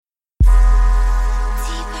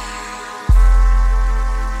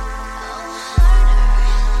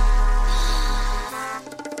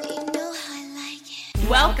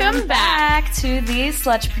Welcome back to the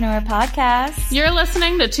Slutrepreneur Podcast. You're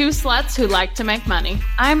listening to two sluts who like to make money.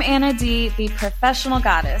 I'm Anna D, the professional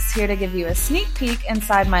goddess, here to give you a sneak peek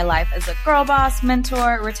inside my life as a girl boss,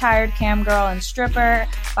 mentor, retired cam girl and stripper,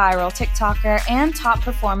 viral TikToker, and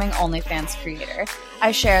top-performing OnlyFans creator.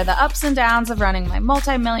 I share the ups and downs of running my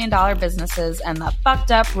multi-million-dollar businesses and the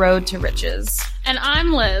fucked-up road to riches. And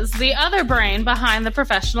I'm Liz, the other brain behind the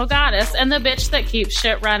professional goddess and the bitch that keeps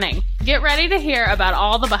shit running. Get ready to hear about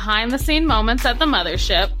all the behind-the-scene moments at the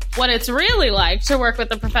mothership, what it's really like to work with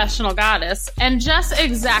the professional goddess, and just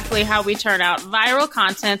exactly how we turn out viral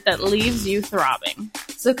content that leaves you throbbing.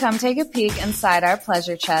 So come take a peek inside our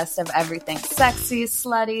pleasure chest of everything sexy,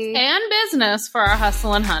 slutty, and business for our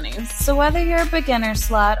hustlin' honeys. So whether you're a beginner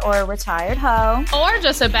slut or a retired hoe, or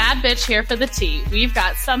just a bad bitch here for the tea, we've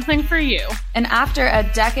got something for you. And after a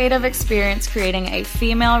decade of experience creating a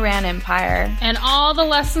female-ran empire, and all the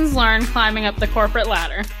lessons learned climbing up the corporate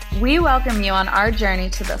ladder, we welcome you on our journey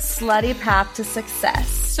to the slutty path to success.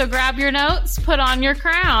 So grab your notes, put on your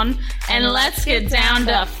crown, and let's get down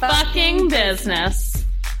to fucking business.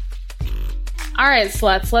 All right,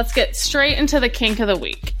 sluts, let's get straight into the kink of the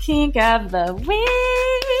week. Kink of the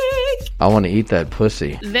week. I want to eat that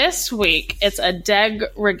pussy. This week, it's a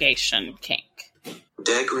degradation kink.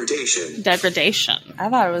 Degradation. Degradation. I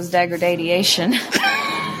thought it was degradation.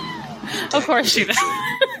 Of course you did.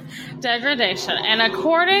 Degradation. And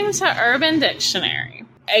according to Urban Dictionary,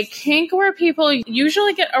 a kink where people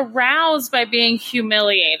usually get aroused by being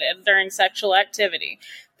humiliated during sexual activity.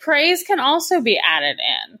 Praise can also be added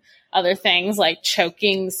in. Other things like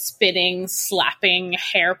choking, spitting, slapping,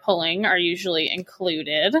 hair pulling are usually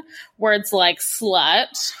included. Words like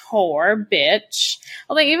slut, whore, bitch.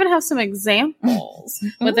 Well, they even have some examples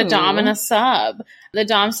with a dom and a sub. The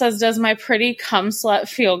dom says, "Does my pretty cum slut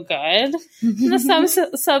feel good?" And the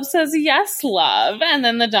sub says, "Yes, love." And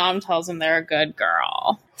then the dom tells them they're a good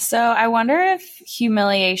girl. So I wonder if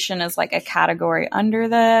humiliation is like a category under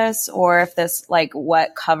this, or if this like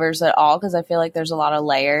what covers it all, because I feel like there's a lot of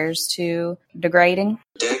layers to degrading.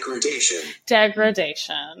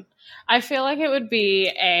 Degradation. I feel like it would be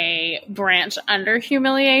a branch under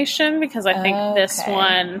humiliation, because I think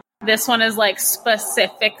this one is like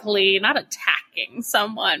specifically not attacking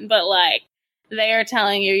someone, but like they are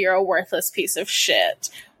telling you you're a worthless piece of shit.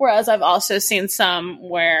 Whereas I've also seen some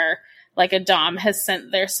where like a dom has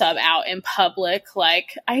sent their sub out in public.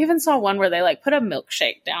 Like I even saw one where they like put a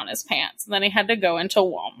milkshake down his pants and then he had to go into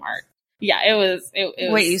Walmart. Yeah, it was.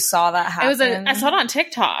 Wait, you saw that happen? I saw it on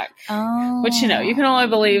TikTok. Oh. Which, you know, you can only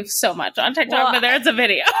believe so much on TikTok, but there's a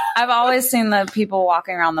video. I've always seen the people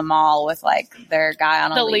walking around the mall with, like, their guy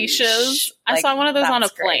on a leash. The leashes. Like, I saw one of those on a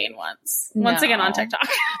great. plane once. Once again on TikTok.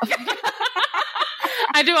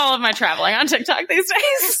 I do all of my traveling on TikTok these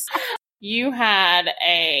days. You had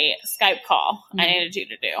a Skype call I needed you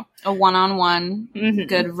to do. A one-on-one.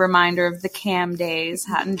 Good reminder of the cam days.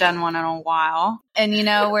 Hadn't done one in a while. And, you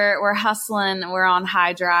know, we're hustling. We're on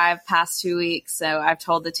high drive past 2 weeks. So I've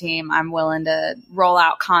told the team I'm willing to roll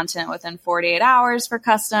out content within 48 hours for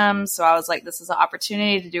customs. So I was like, this is an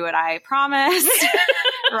opportunity to do what I promised.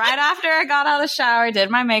 Right after I got out of the shower,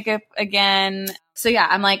 did my makeup again. So yeah,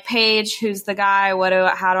 I'm like, Paige, who's the guy?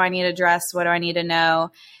 How do I need to dress? What do I need to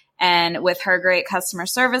know? And with her great customer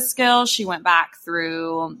service skills, she went back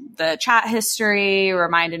through the chat history,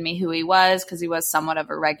 reminded me who he was, because he was somewhat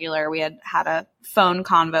of a regular. We had a phone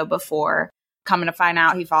convo before. Coming to find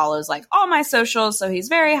out, he follows like all my socials, so he's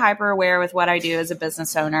very hyper aware with what I do as a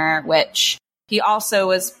business owner, which he also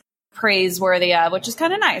was praiseworthy of, which is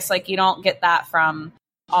kind of nice. Like you don't get that from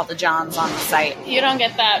all the Johns on the site. You don't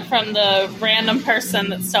get that from the random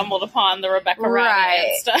person that stumbled upon the Rebecca Ryan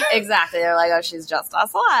stuff. Exactly. They're like, oh, she's just a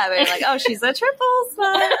slut. They're like, oh, she's a triple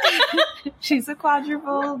slut. She's a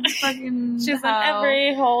quadruple fucking She's an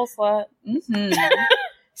every whole slut.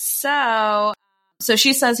 So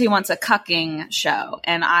she says he wants a cucking show,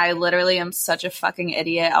 and I literally am such a fucking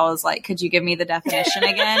idiot. I was like, could you give me the definition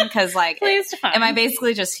again? Because, like, please define. Am I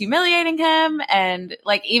basically just humiliating him? And,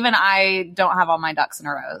 like, even I don't have all my ducks in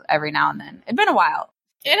a row every now and then. It'd been a while.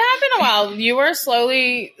 It had been a while. You were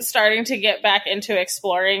slowly starting to get back into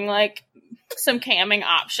exploring, like, some camming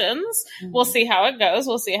options. We'll see how it goes.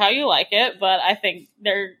 We'll see how you like it. But I think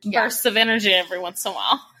there are bursts of energy every once in a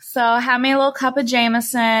while. So had me a little cup of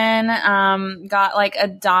Jameson, got like a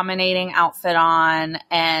dominating outfit on,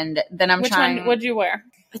 and then Which one would you wear?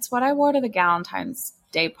 It's what I wore to the Valentine's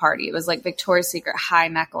Day party. It was like Victoria's Secret high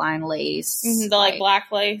neckline lace. The like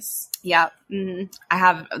black lace. Yep. I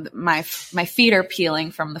have my feet are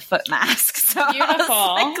peeling from the foot mask. So beautiful.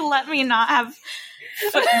 I was like, let me not have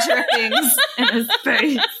foot drippings in his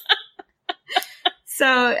face.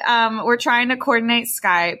 So we're trying to coordinate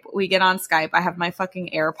Skype. We get on Skype. I have my fucking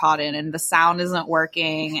AirPod in and the sound isn't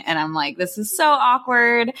working. And I'm like, this is so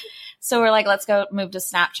awkward. So we're like, let's go move to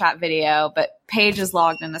Snapchat video. But Paige is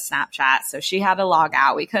logged into Snapchat. So she had to log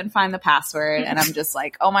out. We couldn't find the password. And I'm just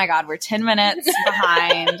like, oh my God, we're 10 minutes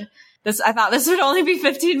behind. I thought this would only be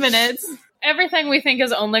 15 minutes. Everything we think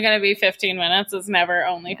is only going to be 15 minutes is never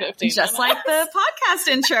only 15 minutes. Just like the podcast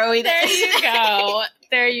intro we did. There you go.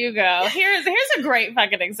 There you go. Here's a great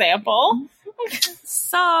fucking example.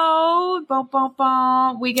 So,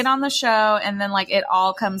 we get on the show and then like it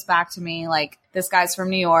all comes back to me. Like this guy's from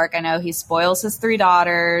New York. I know he spoils his 3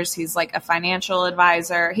 daughters. He's like a financial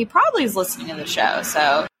advisor. He probably is listening to the show.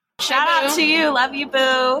 So shout out to you. Love you,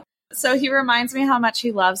 boo. So he reminds me how much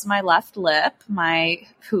he loves my left lip, my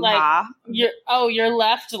hoo-ha. Like your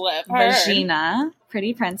left lip. Vagina.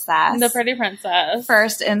 Pretty princess. The pretty princess.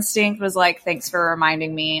 First instinct was like, thanks for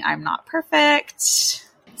reminding me I'm not perfect.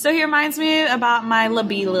 So he reminds me about my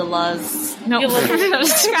labillas. No,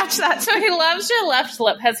 scratch that. So he loves your left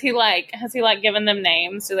lip. Has he given them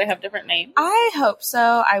names? Do they have different names? I hope so.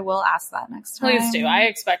 I will ask that next time. Please do. I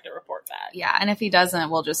expect to report that. Yeah, and if he doesn't,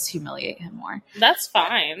 we'll just humiliate him more. That's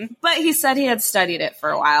fine. But he said he had studied it for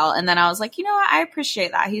a while, and then I was like, you know what? I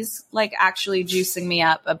appreciate that. He's like actually juicing me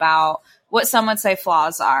up about what some would say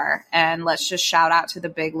flaws are. And let's just shout out to the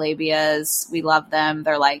big labias. We love them.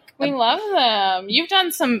 They're like... We love them. You've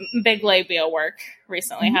done some big labia work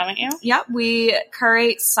recently, haven't you? Yep. We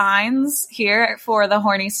curate signs here for the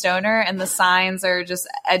Horny Stoner, and the signs are just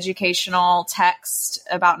educational text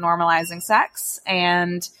about normalizing sex.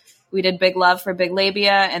 And we did Big Love for Big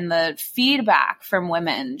Labia, and the feedback from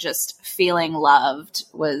women just feeling loved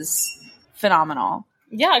was phenomenal.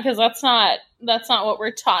 Yeah, because that's not what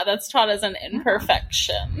we're taught. That's taught as an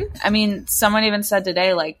imperfection. I mean, someone even said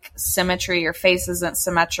today, like, symmetry, your face isn't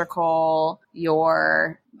symmetrical,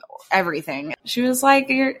 your everything. She was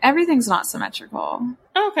like, everything's not symmetrical.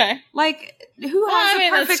 Okay. Like, who has a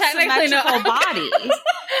perfect symmetrical body?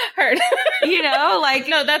 Heard. You know, like...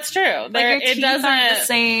 No, that's true. Like your teeth aren't the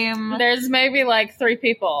same. There's maybe, like, 3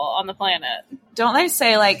 people on the planet. Don't they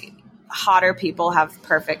say, like, hotter people have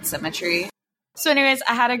perfect symmetry? So anyways,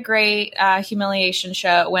 I had a great humiliation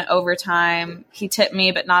show. It went overtime. He tipped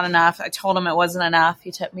me, but not enough. I told him it wasn't enough.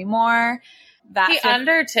 He tipped me more. He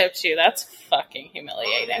under-tipped you. That's fucking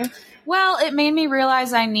humiliating. Well, it made me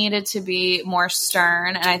realize I needed to be more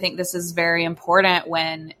stern. And I think this is very important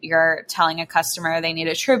when you're telling a customer they need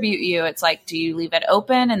to tribute you. It's like, do you leave it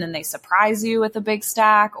open and then they surprise you with a big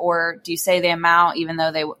stack? Or do you say the amount even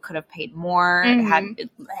though they could have paid more? Mm-hmm. It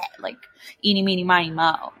had, like, eeny, meeny, miny,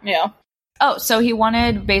 mo. Yeah. Oh, so he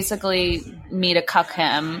wanted basically me to cuck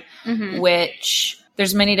him, which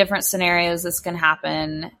there's many different scenarios this can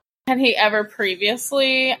happen. Had he ever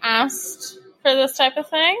previously asked for this type of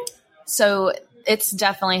thing? So it's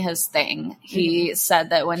definitely his thing. He said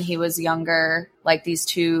that when he was younger, like these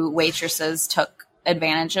 2 waitresses took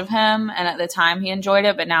advantage of him. And at the time he enjoyed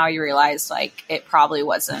it, but now he realized like it probably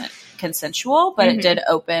wasn't consensual, but it did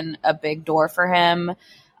open a big door for him.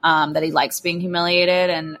 That he likes being humiliated.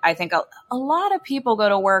 And I think a lot of people go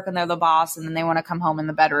to work and they're the boss and then they want to come home in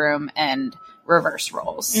the bedroom and reverse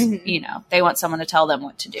roles. You know, they want someone to tell them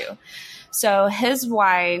what to do. So his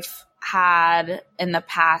wife had in the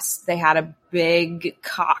past, they had a big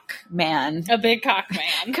cock man. A big cock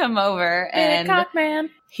man. Come over and big cock man.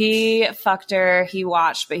 He fucked her, he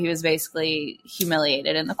watched, but he was basically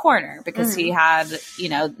humiliated in the corner because he had, you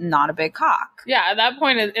know, not a big cock. Yeah, at that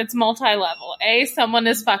point, it's multi-level. A, someone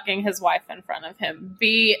is fucking his wife in front of him.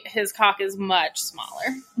 B, his cock is much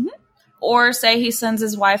smaller. Or say he sends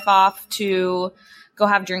his wife off to go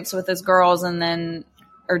have drinks with his girls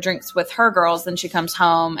or drinks with her girls, then she comes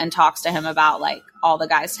home and talks to him about, like, all the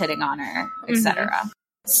guys hitting on her, etc.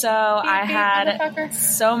 So I had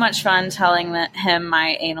so much fun telling him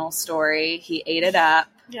my anal story. He ate it up.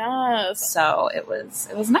 Yes. So it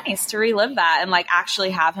was nice to relive that and like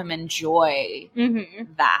actually have him enjoy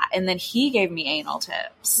that. And then he gave me anal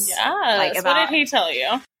tips. Yes. Like what did he tell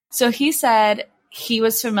you? So he said he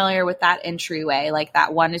was familiar with that entryway, like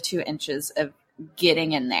that 1 to 2 inches of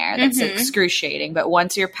getting in there. That's excruciating. But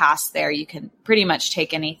once you're past there, you can pretty much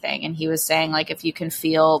take anything. And he was saying, like, if you can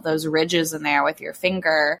feel those ridges in there with your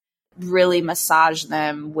finger, really massage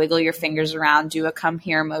them, wiggle your fingers around, do a come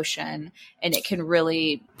here motion, and it can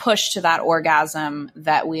really push to that orgasm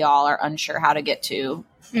that we all are unsure how to get to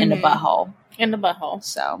in the butthole. In the butthole.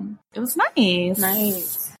 So it was nice.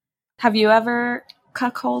 Nice. Have you ever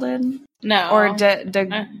cuckolded? No. Or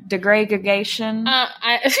degradation? No,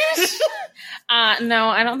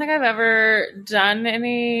 I don't think I've ever done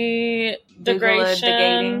any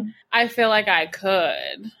degradation. I feel like I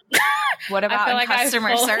could. What about like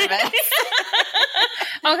customer service?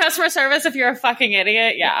 On customer service, if you're a fucking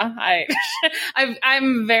idiot, yeah.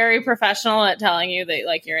 I'm very professional at telling you that,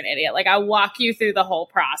 like, you're an idiot. Like, I walk you through the whole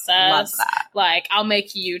process. Love that. Like, I'll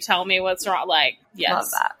make you tell me what's wrong. Like, yes.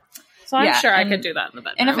 Love that. So I'm sure I could do that in the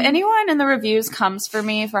bedroom. And if anyone in the reviews comes for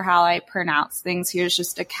me for how I pronounce things, here's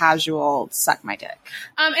just a casual suck my dick.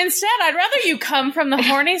 Instead, I'd rather you come from the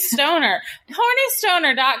Horny Stoner.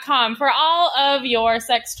 HornyStoner.com for all of your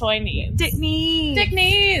sex toy needs. Dick needs. Dick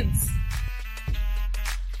needs.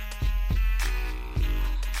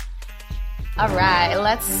 All right,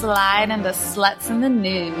 let's slide into sluts in the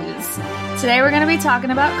news. Today we're going to be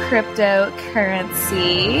talking about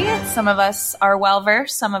cryptocurrency. Some of us are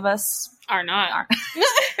well-versed, some of us are not.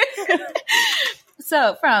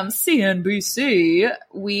 So from CNBC,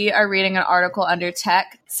 we are reading an article under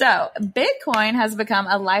tech. So Bitcoin has become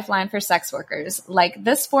a lifeline for sex workers, like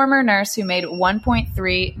this former nurse who made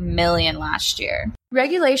 $1.3 million last year.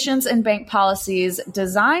 Regulations and bank policies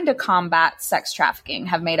designed to combat sex trafficking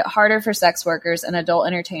have made it harder for sex workers and adult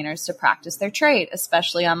entertainers to practice their trade,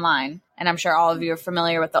 especially online. And I'm sure all of you are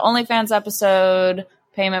familiar with the OnlyFans episode,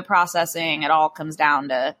 payment processing. It all comes down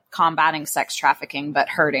to combating sex trafficking, but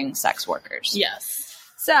hurting sex workers. Yes.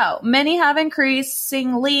 So many have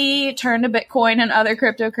increasingly turned to Bitcoin and other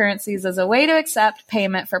cryptocurrencies as a way to accept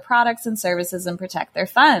payment for products and services and protect their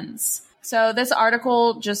funds. So this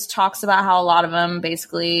article just talks about how a lot of them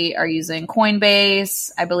basically are using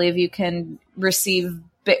Coinbase. I believe you can receive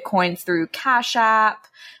Bitcoin through Cash App,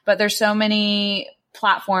 but there's so many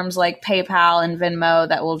platforms like PayPal and Venmo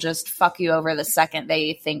that will just fuck you over the second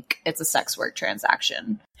they think it's a sex work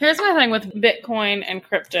transaction. Here's my thing with Bitcoin and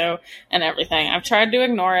crypto and everything. I've tried to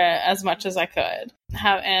ignore it as much as I could.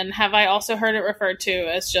 Have I also heard it referred to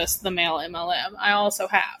as just the male MLM? I also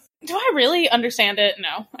have. Do I really understand it?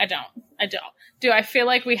 No, I don't. Do I feel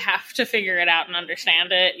like we have to figure it out and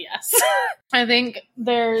understand it? Yes. I think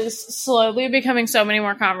there's slowly becoming so many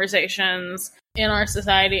more conversations in our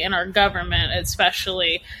society, in our government,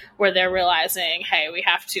 especially, where they're realizing, hey, we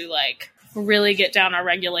have to, like, really get down our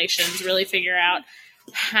regulations, really figure out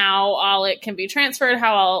how all it can be transferred,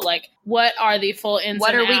 how all, like, what are the full ins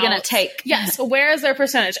What and are we outs. going to take? Yes, where is their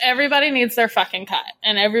percentage? Everybody needs their fucking cut,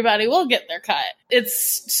 and everybody will get their cut.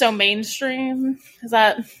 It's so mainstream. Is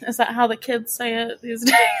that how the kids say it these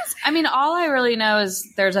days? I mean, all I really know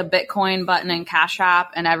is there's a Bitcoin button in Cash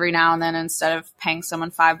App, and every now and then, instead of paying someone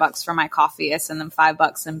 $5 for my coffee, I send them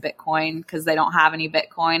 $5 in Bitcoin because they don't have any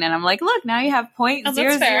Bitcoin, and I'm like, look, now you have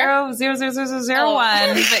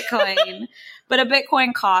 .0000001 Bitcoin. But a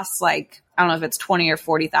Bitcoin costs, like, I don't know if it's $20,000 or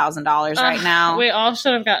 $40,000 right now. We all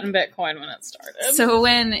should have gotten Bitcoin when it started. So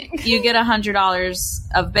when you get $100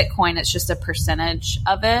 of Bitcoin, it's just a percentage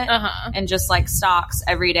of it. And just like stocks,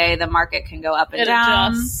 every day the market can go up and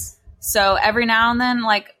down. Adjusts. So every now and then,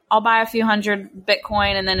 like, I'll buy a few hundred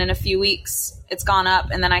Bitcoin, and then in a few weeks it's gone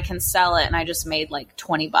up, and then I can sell it, and I just made like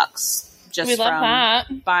 $20 just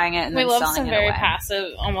from buying it and then selling it away. We love some very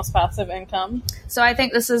passive, almost passive income. So I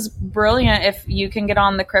think this is brilliant if you can get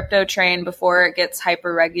on the crypto train before it gets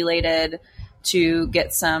hyper regulated to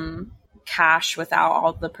get some cash without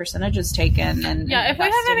all the percentages taken. And if we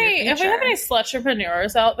have any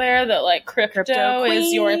slutrepreneurs out there that, like, crypto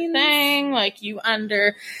is your thing, like, you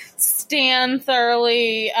understand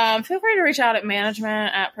thoroughly, feel free to reach out at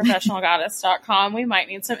management@professionalgoddess.com. We might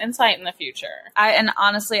need some insight in the future. And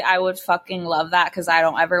honestly, I would fucking love that, because I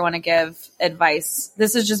don't ever want to give advice.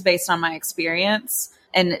 This is just based on my experience.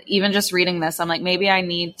 And even just reading this, I'm like, maybe I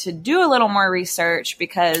need to do a little more research,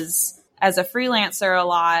 because as a freelancer, a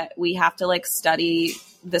lot, we have to, like, study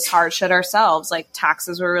this hard shit ourselves. Like,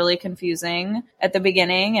 taxes were really confusing at the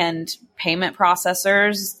beginning, and payment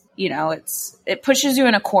processors, you know, it pushes you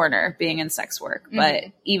in a corner being in sex work. But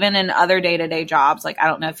even in other day-to-day jobs, like, I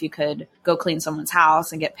don't know if you could go clean someone's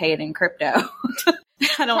house and get paid in crypto. I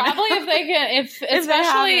don't know. Probably if they can,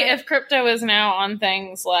 especially if crypto is now on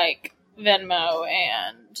things like Venmo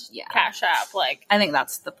and Cash App. Like, I think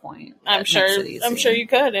that's the point. I'm sure you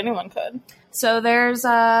could. Anyone could. So there's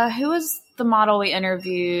who was the model we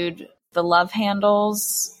interviewed? The Love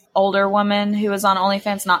Handles older woman who was on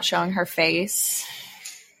OnlyFans, not showing her face,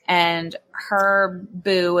 and her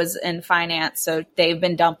boo was in finance, so they've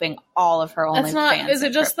been dumping all of her OnlyFans. Is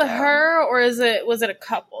it just crypto. the her, or was it a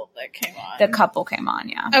couple that came on? The couple came on,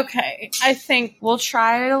 yeah. Okay, I think we'll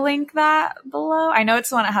try to link that below. I know it's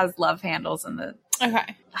the one that has Love Handles in the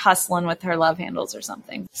Okay. hustling with her love handles or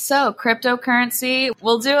something. So cryptocurrency,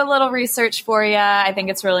 we'll do a little research for you. I think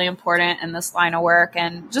it's really important in this line of work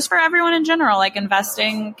and just for everyone in general. Like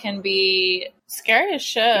investing can be scary as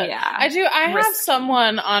shit. Yeah. I have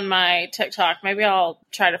someone on my TikTok. Maybe I'll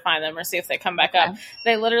try to find them or see if they come back up.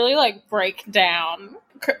 They literally like break down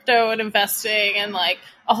crypto and investing and like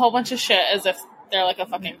a whole bunch of shit as if they're like a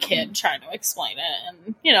fucking kid trying to explain it.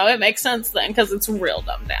 And, you know, it makes sense then because it's real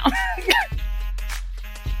dumbed down.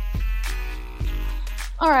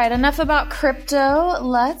 All right, enough about crypto.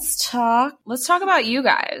 Let's talk about you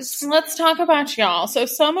guys. Let's talk about y'all. So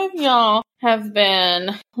some of y'all have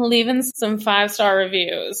been leaving some 5-star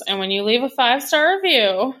reviews. And when you leave a 5-star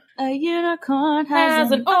review, a unicorn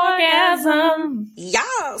has an orgasm.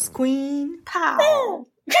 Yes, queen. Pow.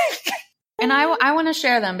 And I want to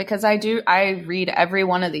share them because I read every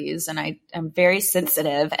one of these and I am very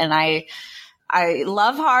sensitive and I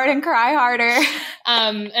love hard and cry harder.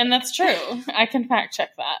 And that's true. I can fact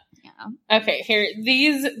check that. Yeah. Okay, here.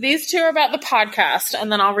 These two are about the podcast,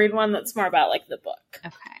 and then I'll read one that's more about like the book.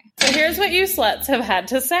 Okay. So here's what you sluts have had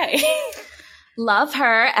to say. Love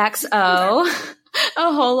her, XO.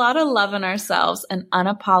 A whole lot of loving ourselves and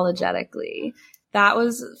unapologetically. That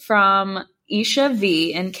was from Isha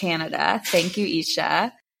V in Canada. Thank you,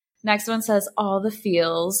 Isha. Next one says, all the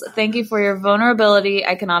feels. Thank you for your vulnerability.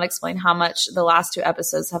 I cannot explain how much the last 2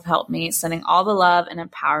 episodes have helped me. Sending all the love and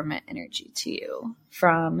empowerment energy to you.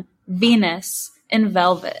 From Venus in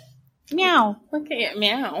Velvet. Meow. Look at you.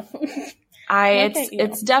 Meow.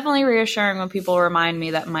 It's definitely reassuring when people remind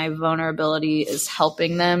me that my vulnerability is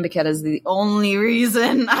helping them because it's the only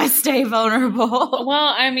reason I stay vulnerable.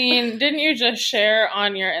 Well, I mean, didn't you just share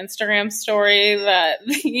on your Instagram story that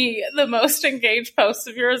the most engaged posts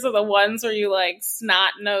of yours are the ones where you like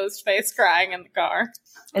snot-nosed face crying in the car?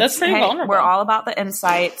 That's pretty vulnerable. We're all about the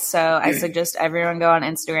insights, so I suggest everyone go on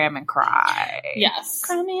Instagram and cry. Yes.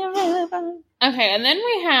 Cry me a river. Okay, and then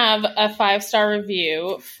we have a 5-star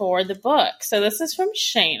review for the book. So this is from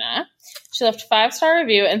Shayna. She left a 5-star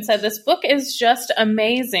review and said, this book is just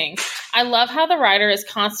amazing. I love how the writer is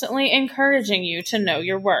constantly encouraging you to know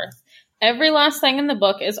your worth. Every last thing in the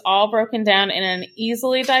book is all broken down in an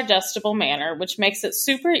easily digestible manner, which makes it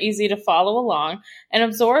super easy to follow along and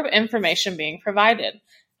absorb information being provided.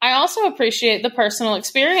 I also appreciate the personal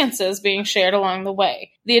experiences being shared along the way.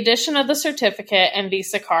 The addition of the certificate and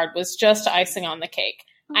Visa card was just icing on the cake.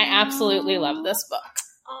 I absolutely love this book.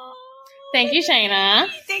 Thank you, Shayna.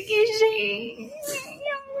 Thank you, Shayna.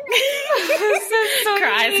 So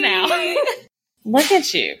cries now. Look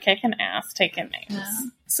at you, kicking ass, taking names. Yeah.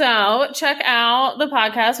 So check out the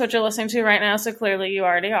podcast, which you're listening to right now, so clearly you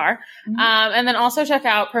already are. Mm-hmm. And then also check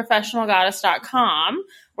out professionalgoddess.com,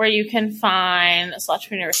 where you can find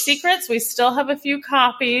Slutrepreneur Secrets. We still have a few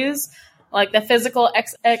copies, like the physical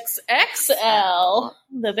XXXL,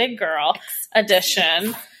 the big girl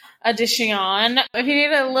edition. If you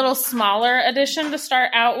need a little smaller edition to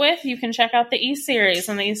start out with, you can check out the E-Series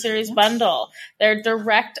and the E-Series bundle. They're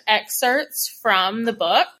direct excerpts from the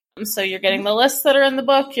book. So you're getting the lists that are in the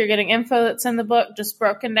book. You're getting info that's in the book, just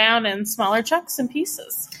broken down in smaller chunks and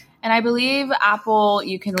pieces. And I believe Apple,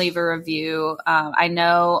 you can leave a review. I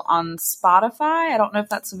know on Spotify, I don't know if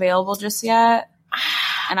that's available just yet.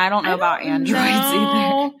 And I don't know about Androids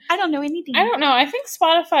either. I don't know anything. I don't know. I think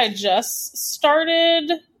Spotify just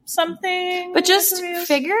started something. But just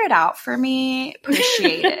figure it out for me.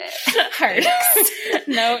 Appreciate it. Heard.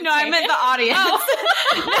 No, I meant the audience. Oh.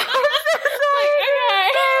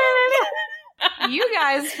 You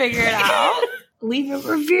guys figure it out. Leave a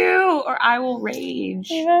review or I will rage.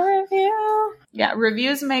 Leave a review. Yeah,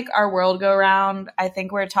 reviews make our world go round. I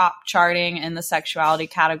think we're top charting in the sexuality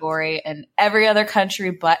category in every other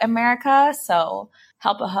country but America. So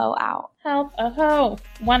help a hoe out. Help a hoe.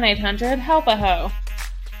 1-800-HELP-A-HOE.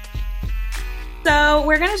 So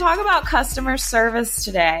we're going to talk about customer service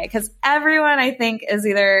today because everyone, I think, is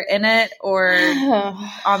either in it or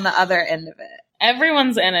on the other end of it.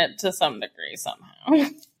 Everyone's in it to some degree somehow.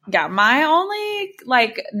 Yeah, my only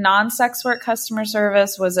non-sex work customer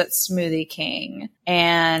service was at Smoothie King.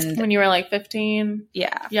 And when you were 15?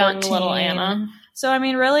 Yeah. Young 14. little Anna. So, I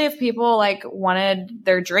mean, really, if people wanted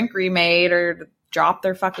their drink remade or drop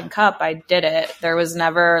their fucking cup, I did it. There was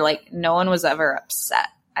never no one was ever upset.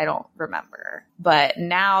 I don't remember. But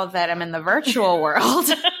now that I'm in the virtual world,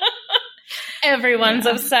 everyone's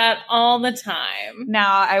upset all the time.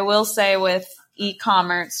 Now, I will say with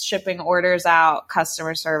e-commerce, shipping orders out,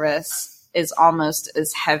 customer service is almost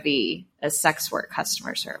as heavy as sex work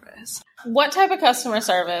customer service. What type of customer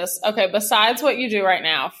service? Okay, besides what you do right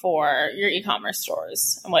now for your e-commerce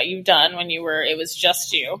stores and what you've done when it was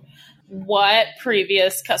just you, what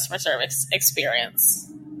previous customer service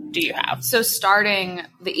experience do you have? So starting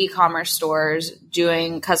the e-commerce stores,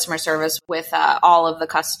 doing customer service with all of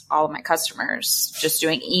my customers, just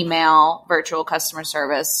doing email, virtual customer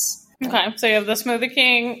service. Okay, so you have the Smoothie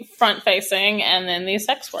King front facing, and then the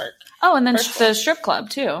sex work. Oh, and then the strip club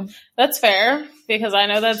too. That's fair, because I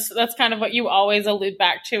know that's kind of what you always allude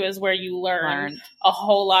back to, is where you learn a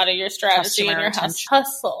whole lot of your strategy and your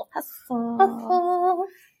hustle.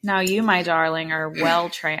 Now you, my darling, are well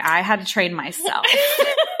trained. I had to train myself.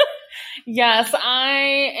 Yes,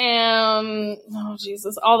 I am. Oh,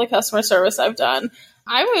 Jesus. All the customer service I've done.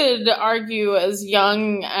 I would argue as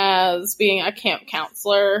young as being a camp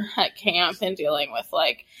counselor at camp and dealing with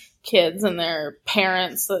like kids and their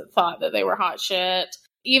parents that thought that they were hot shit.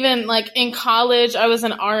 Even like in college, I was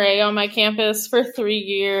an RA on my campus for 3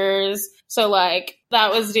 years. So like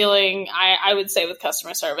that was dealing, I would say, with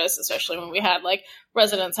customer service, especially when we had like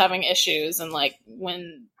residents having issues and like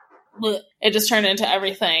when it just turned into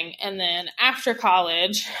everything. And then after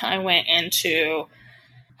college, I went into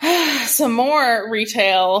some more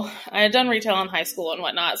retail. I had done retail in high school and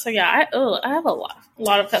whatnot. So yeah, I have a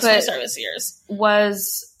lot of customer service years.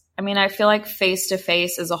 I feel like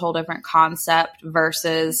face-to-face is a whole different concept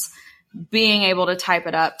versus being able to type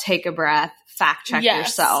it up, take a breath, fact check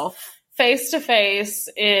yourself. Face-to-face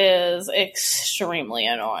is extremely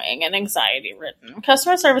annoying and anxiety-ridden.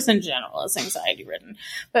 Customer service in general is anxiety-ridden.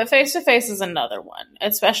 But face-to-face is another one,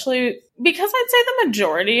 especially because I'd say the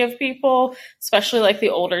majority of people, especially like the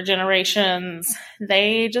older generations,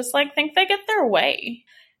 they just like think they get their way.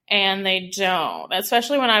 And they don't.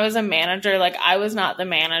 Especially when I was a manager, like I was not the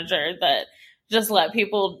manager that just let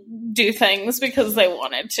people do things because they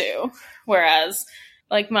wanted to. Whereas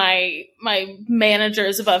like my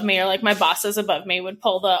managers above me or like my bosses above me would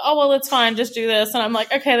pull oh, well, it's fine. Just do this. And I'm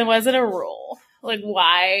like, okay, then why is it a rule? Like,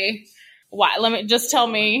 why? Let me just tell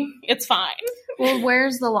me it's fine. Well,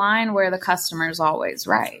 where's the line where the customer's always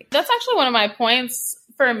right? That's actually one of my points.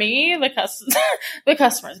 For me, the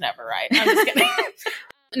customer's never right. I'm just kidding.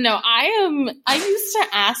 No, I used to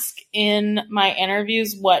ask in my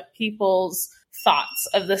interviews what people's thoughts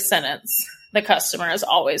of the sentence, the customer is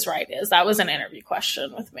always right is. That was an interview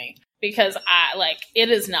question with me. Because it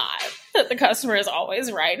is not that the customer is always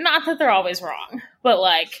right. Not that they're always wrong. But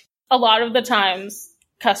like a lot of the times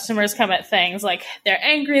customers come at things like they're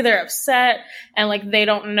angry, they're upset, and like they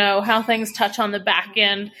don't know how things touch on the back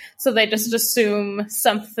end. So they just assume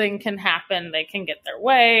something can happen, they can get their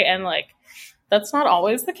way, and like that's not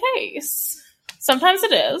always the case. Sometimes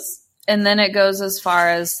it is. And then it goes as far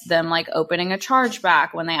as them like opening a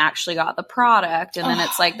chargeback when they actually got the product. And then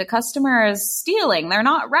it's like the customer is stealing. They're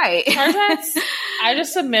not right. Chargebacks. I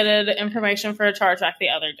just submitted information for a chargeback the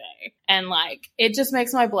other day. And like, it just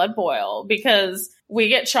makes my blood boil because we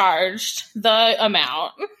get charged the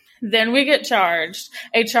amount. Then we get charged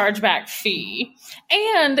a chargeback fee.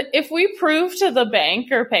 And if we prove to the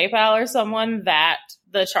bank or PayPal or someone that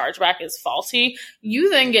the chargeback is faulty,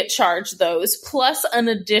 you then get charged those plus an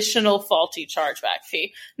additional faulty chargeback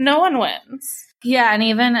fee. No one wins. Yeah, and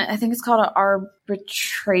even I think it's called an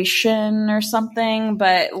arbitration or something,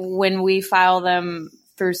 but when we file them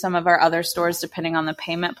through some of our other stores, depending on the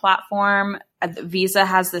payment platform, Visa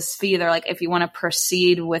has this fee. They're like, if you want to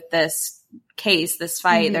proceed with this case, this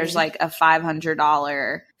fight, there's like a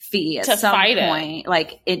 $500 fee at some point,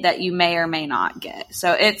 like that you may or may not get.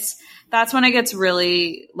 So that's when it gets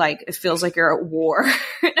really like it feels like you're at war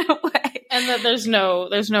in a way, and that there's no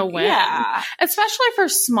win. Yeah, especially for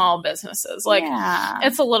small businesses. Like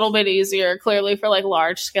it's a little bit easier, clearly, for like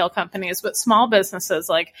large scale companies, but small businesses,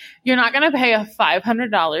 like you're not going to pay a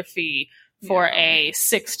 $500 fee for a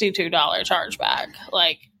 $62 chargeback.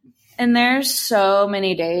 Like. And there's so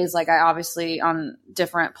many days, like I obviously on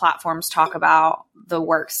different platforms talk about the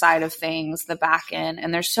work side of things, the back end.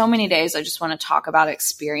 And there's so many days I just want to talk about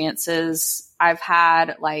experiences I've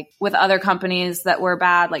had like with other companies that were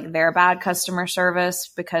bad, like their bad customer service,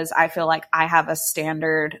 because I feel like I have a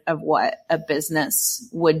standard of what a business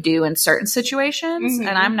would do in certain situations.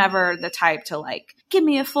 And I'm never the type to like, give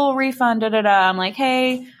me a full refund, I'm like,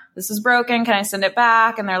 hey, this is broken. Can I send it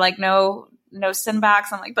back? And they're like, no send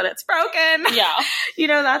backs. I'm like, but it's broken. Yeah.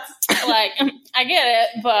 That's like, I get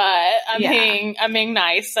it, but I'm being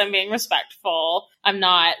nice. I'm being respectful. I'm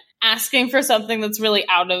not asking for something that's really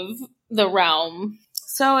out of the realm.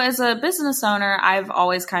 So as a business owner, I've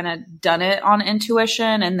always kind of done it on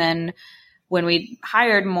intuition. And then when we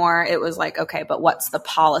hired more, it was like, okay, but what's the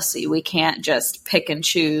policy? We can't just pick and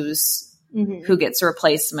choose who gets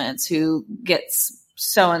replacements, who gets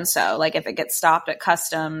so-and-so. Like if it gets stopped at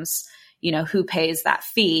customs, who pays that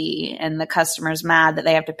fee, and the customer's mad that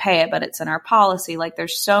they have to pay it, but it's in our policy. Like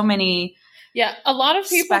there's so many. Yeah, a lot of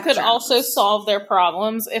people could also solve their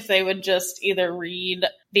problems if they would just either read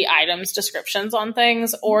the items descriptions on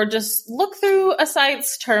things or just look through a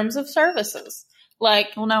site's terms of services. Like,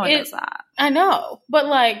 well, no one does that. I know, but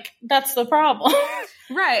like, that's the problem.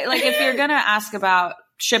 Right. Like if you're going to ask about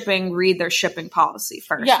shipping, read their shipping policy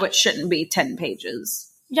first, which shouldn't be 10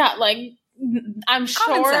 pages. Yeah, like I'm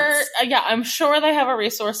sure they have a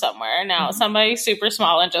resource somewhere. Now, somebody super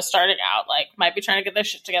small and just starting out, like, might be trying to get their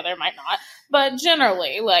shit together, might not. But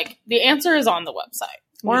generally, like, the answer is on the website.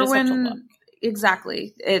 Or when,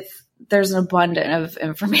 exactly, if there's an abundance of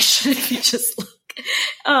information if you just look.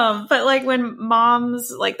 But like when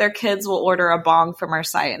moms, like their kids will order a bong from our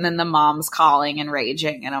site and then the mom's calling and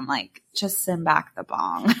raging and I'm like, just send back the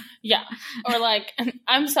bong. Yeah. Or like,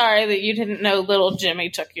 I'm sorry that you didn't know little Jimmy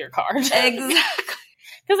took your card. Exactly.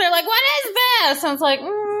 Because they're like, what is this? And it's like,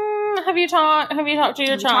 have you talked to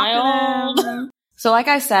your child? So like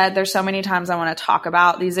I said, there's so many times I want to talk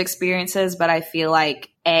about these experiences, but I feel like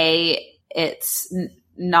it's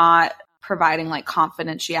not providing like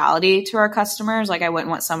confidentiality to our customers. Like I wouldn't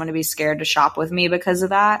want someone to be scared to shop with me because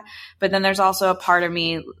of that. But then there's also a part of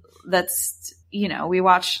me that's, we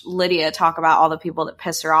watch Lydia talk about all the people that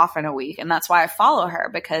piss her off in a week. And that's why I follow her,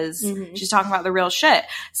 because she's talking about the real shit.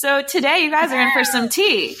 So today you guys are in for some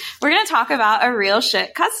tea. We're going to talk about a real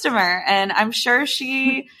shit customer. And I'm sure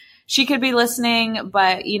she could be listening,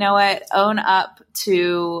 but you know what? Own up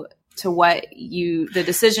to the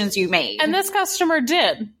decisions you made. And this customer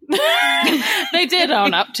did. They did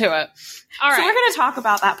own up to it. All right. So we're going to talk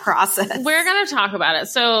about that process. We're going to talk about it.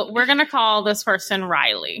 So we're going to call this person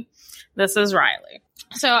Riley. This is Riley.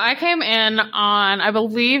 So I came in on, I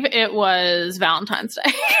believe it was Valentine's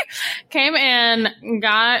Day. Came in,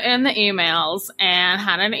 got in the emails, and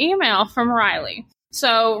had an email from Riley.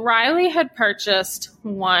 So Riley had purchased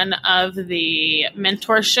one of the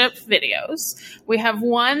mentorship videos. We have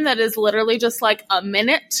one that is literally just like a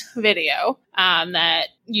minute video that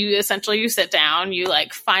you sit down, you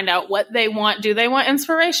like find out what they want. Do they want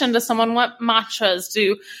inspiration? Does someone want matchas?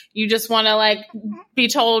 Do you just want to like be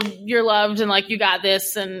told you're loved and like you got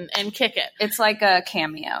this and kick it? It's like a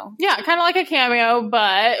cameo. Yeah, kind of like a cameo,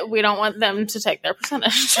 but we don't want them to take their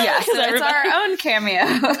percentage. Yes, so it's our own cameo.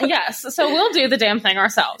 Yes, so we'll do the damn thing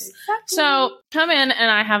ourselves. Exactly. So come in and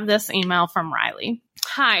I have this email from Riley.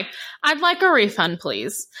 Hi, I'd like a refund,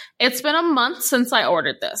 please. It's been a month since I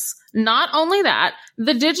ordered this. Not only that,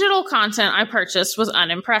 the digital content I purchased was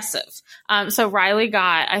unimpressive. So Riley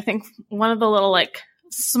got, I think, one of the little like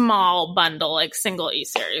small bundle, like single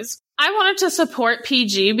e-series. I wanted to support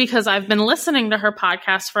PG because I've been listening to her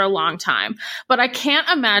podcast for a long time, but I can't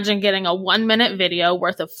imagine getting a 1-minute video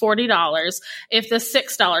worth of $40 if the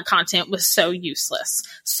 $6 content was so useless.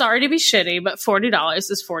 Sorry to be shitty, but $40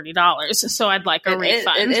 is $40. So I'd like a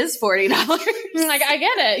refund. It is $40. Like, I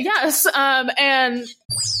get it. Yes. And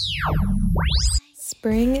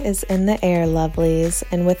spring is in the air, lovelies,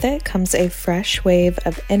 and with it comes a fresh wave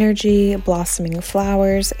of energy, blossoming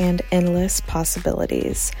flowers, and endless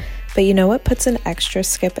possibilities. But you know what puts an extra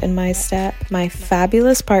skip in my step? My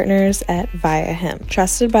fabulous partners at Via Hemp.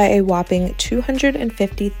 Trusted by a whopping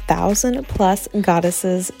 250,000 plus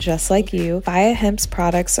goddesses just like you, Via Hemp's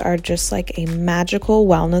products are just like a magical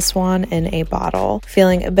wellness wand in a bottle.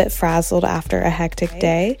 Feeling a bit frazzled after a hectic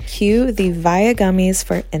day? Cue the Via gummies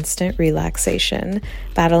for instant relaxation.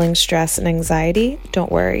 Battling stress and anxiety?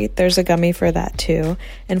 Don't worry, there's a gummy for that too.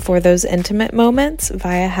 And for those intimate moments,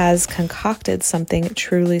 Via has concocted something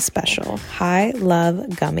truly special. High Love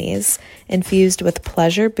Gummies. Infused with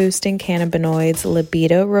pleasure-boosting cannabinoids,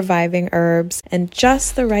 libido-reviving herbs, and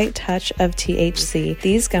just the right touch of THC,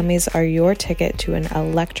 these gummies are your ticket to an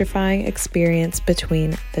electrifying experience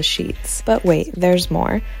between the sheets. But wait, there's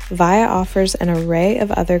more. Via offers an array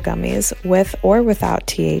of other gummies with or without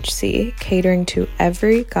THC, catering to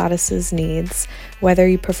every goddess's needs. Whether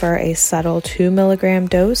you prefer a subtle 2mg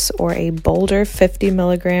dose or a bolder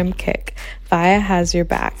 50mg kick, Via has your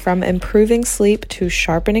back. From improving sleep to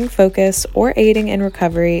sharpening focus or aiding in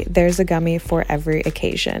recovery, there's a gummy for every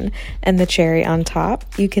occasion. And the cherry on top,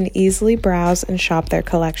 you can easily browse and shop their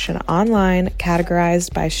collection online,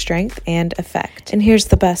 categorized by strength and effect. And here's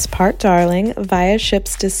the best part, darling. Via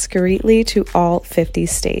ships discreetly to all 50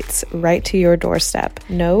 states, right to your doorstep.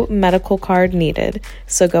 No medical card needed.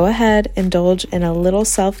 So go ahead, indulge in a little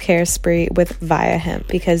self-care spree with Via Hemp,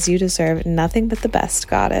 because you deserve nothing but the best,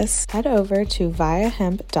 goddess. Head over to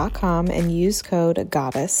viahemp.com and use code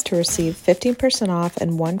GODDESS to receive 15% off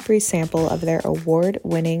and one free sample of their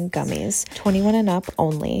award-winning gummies. 21 and up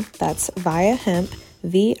only. That's Via Hemp,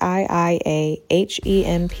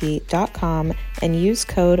 VIIAHEMP.com and use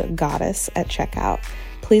code GODDESS at checkout.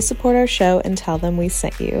 Please support our show and tell them we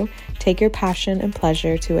sent you. Take your passion and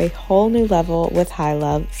pleasure to a whole new level with High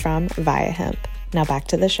Love from Via Hemp. Now back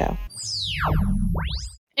to the show.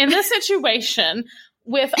 In this situation,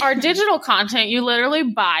 with our digital content, you literally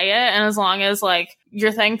buy it, and as long as like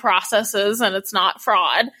your thing processes and it's not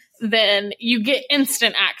fraud, then you get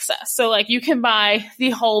instant access. So like you can buy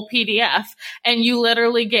the whole PDF and you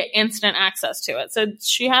literally get instant access to it. So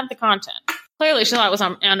she had the content. Clearly she thought it was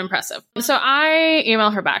unimpressive. So I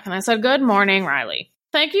emailed her back and I said, "Good morning, Riley.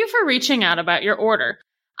 Thank you for reaching out about your order.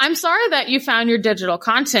 I'm sorry that you found your digital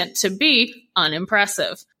content to be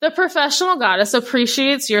unimpressive. The professional goddess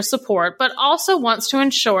appreciates your support, but also wants to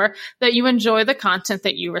ensure that you enjoy the content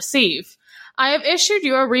that you receive. I have issued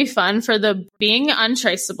you a refund for the Being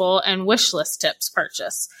Untraceable and Wishlist Tips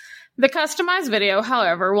purchase. The customized video,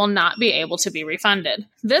 however, will not be able to be refunded.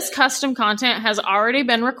 This custom content has already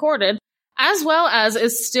been recorded, as well as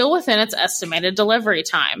is still within its estimated delivery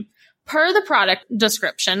time. Per the product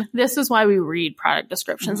description," this is why we read product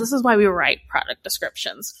descriptions. This is why we write product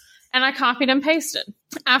descriptions. And I copied and pasted.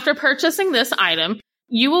 "After purchasing this item,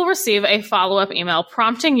 you will receive a follow-up email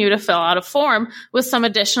prompting you to fill out a form with some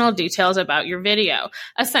additional details about your video.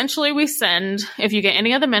 Essentially, we send, if you get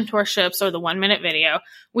any of the mentorships or the 1-minute video,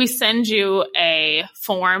 we send you a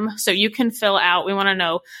form so you can fill out. We want to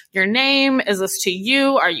know your name. Is this to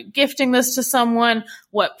you? Are you gifting this to someone?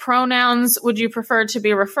 What pronouns would you prefer to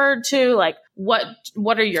be referred to? Like, what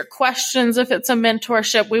are your questions if it's a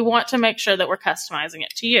mentorship? We want to make sure that we're customizing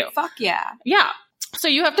it to you." Fuck yeah. Yeah. So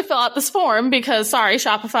you have to fill out this form because, sorry,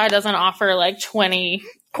 Shopify doesn't offer like 20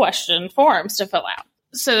 question forms to fill out.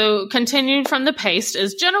 So continued from the paste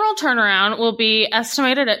is general turnaround will be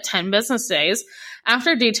estimated at 10 business days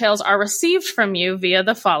after details are received from you via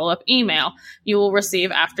the follow-up email you will receive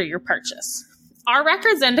after your purchase. Our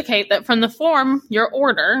records indicate that from the form, your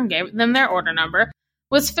order, gave them their order number,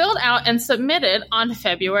 was filled out and submitted on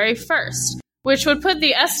February 1st. Which would put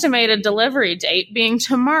the estimated delivery date being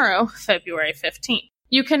tomorrow, February 15th.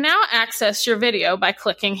 You can now access your video by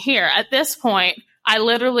clicking here. At this point, I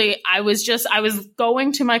was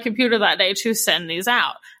going to my computer that day to send these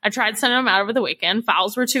out. I tried sending them out over the weekend.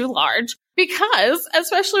 Files were too large because,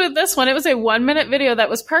 especially with this one, it was a 1-minute video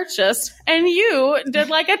that was purchased and you did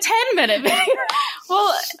like a 10-minute video.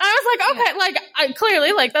 Well, I was like, okay,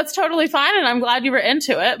 clearly, that's totally fine, and I'm glad you were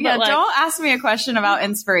into it. But yeah, don't ask me a question about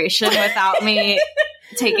inspiration without me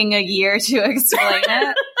taking a year to explain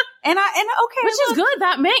it. And okay, which is good.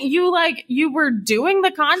 That meant you were doing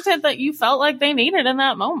the content that you felt like they needed in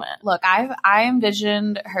that moment. Look, I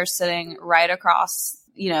envisioned her sitting right across,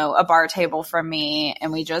 a bar table from me,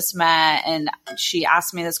 and we just met, and she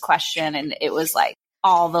asked me this question, and it was like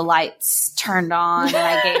all the lights turned on, and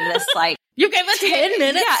I gave this you gave a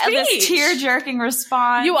 10-minute speech. This tear-jerking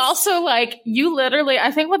response. You also, you literally, I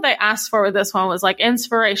think what they asked for with this one was,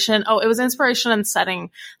 inspiration. Oh, it was inspiration and setting,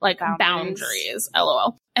 boundaries.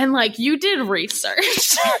 LOL. And, you did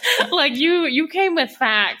research. You came with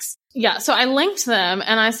facts. Yeah, so I linked them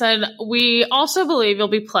and I said, we also believe you'll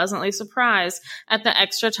be pleasantly surprised at the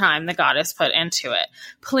extra time the goddess put into it.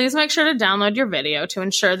 Please make sure to download your video to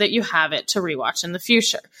ensure that you have it to rewatch in the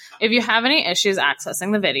future. If you have any issues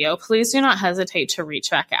accessing the video, please do not hesitate to reach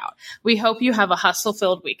back out. We hope you have a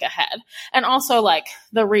hustle-filled week ahead. And also,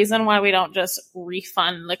 the reason why we don't just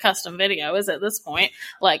refund the custom video is at this point,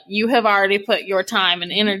 you have already put your time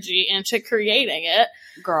and energy into creating it.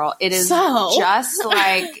 Girl, it is just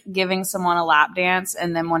like giving someone a lap dance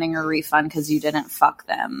and then wanting a refund because you didn't fuck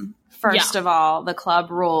them. First of all, the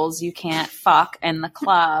club rules. You can't fuck in the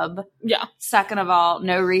club. Yeah. Second of all,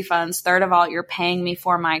 no refunds. Third of all, you're paying me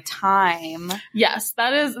for my time. Yes,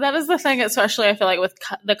 that is the thing, especially I feel like with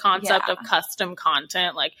the concept of custom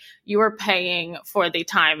content, you are paying for the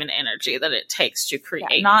time and energy that it takes to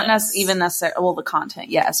create. Not even necessarily, well, the content,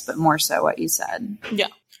 yes, but more so what you said. Yeah.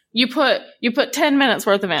 You put 10 minutes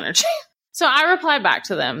worth of energy. So I replied back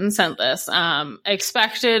to them and sent this.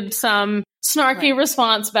 Expected some snarky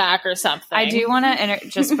response back or something. I do want to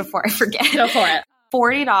just before I forget. Go for it.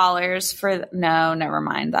 $40 for no, never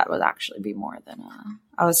mind. That would actually be more than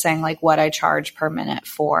I was saying what I charge per minute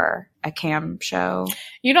for a cam show.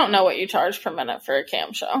 You don't know what you charge per minute for a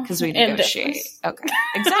cam show because we negotiate. Okay,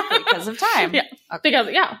 exactly, because of time. Yeah, okay.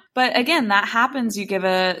 But again, that happens. You give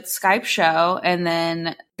a Skype show, and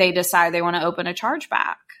then they decide they want to open a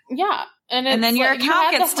chargeback. Yeah, and then your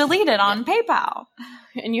account gets deleted on PayPal.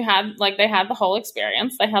 And you had they had the whole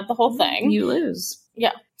experience. They had the whole thing. You lose.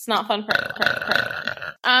 Yeah, it's not fun.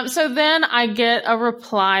 So then I get a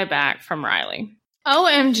reply back from Riley.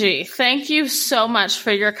 OMG, thank you so much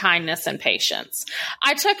for your kindness and patience.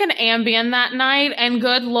 I took an Ambien that night, and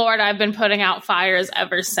good Lord, I've been putting out fires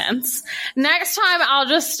ever since. Next time, I'll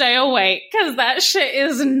just stay awake, because that shit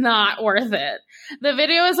is not worth it. The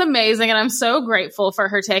video is amazing, and I'm so grateful for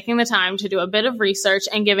her taking the time to do a bit of research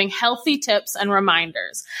and giving healthy tips and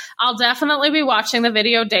reminders. I'll definitely be watching the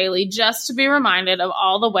video daily just to be reminded of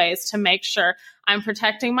all the ways to make sure I'm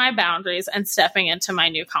protecting my boundaries and stepping into my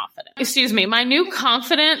new confident,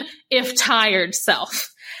 if tired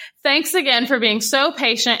self. Thanks again for being so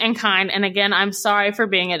patient and kind. And again, I'm sorry for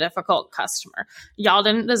being a difficult customer. Y'all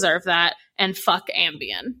didn't deserve that. And fuck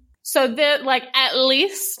Ambien. So that, like, at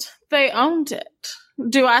least they owned it.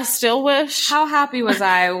 Do I still wish? How happy was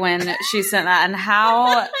I when she sent that, and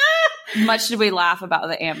how much did we laugh about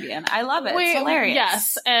the Ambien? I love it. It's hilarious.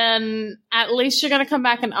 Yes, and at least you're going to come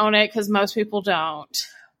back and own it, because most people don't.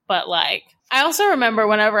 But, like, I also remember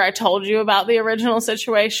whenever I told you about the original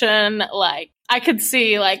situation, like, I could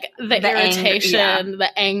see, like, the irritation, the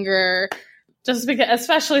anger, just because,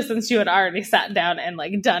 especially since you had already sat down and,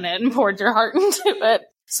 like, done it and poured your heart into it.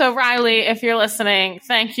 So, Riley, if you're listening,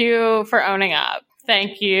 thank you for owning up.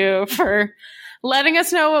 Thank you for letting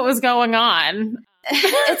us know what was going on.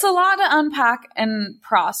 It's a lot to unpack and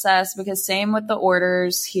process, because same with the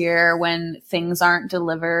orders here, when things aren't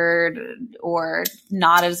delivered or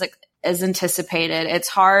not as anticipated, it's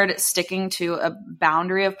hard sticking to a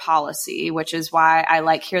boundary of policy, which is why I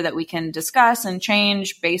like here that we can discuss and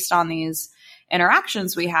change based on these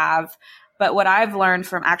interactions we have. But what I've learned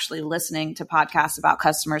from actually listening to podcasts about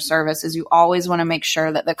customer service is you always want to make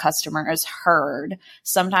sure that the customer is heard.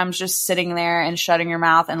 Sometimes just sitting there and shutting your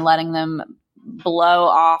mouth and letting them blow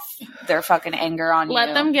off their fucking anger on you.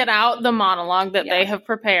 Let them get out the monologue that they have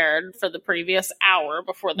prepared for the previous hour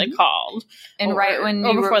before they called. And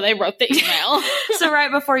before they wrote the email. So right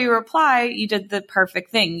before you reply, you did the perfect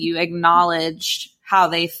thing. You acknowledged how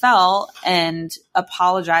they felt and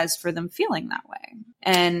apologized for them feeling that way.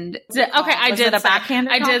 And I did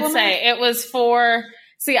compliment? say it was for.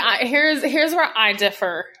 See, here's where I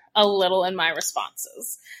differ a little in my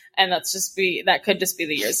responses, and that could just be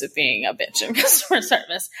the years of being a bitch in customer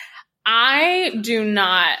service. I do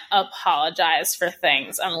not apologize for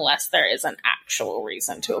things unless there is an actual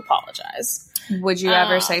reason to apologize. Would you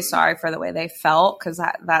ever say sorry for the way they felt? Because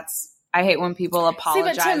that's I hate when people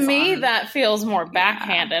apologize. See, but to me, that feels more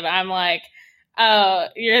backhanded. I'm like, oh,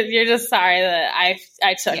 you're just sorry that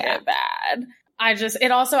I took it bad. I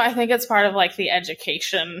think it's part of, like, the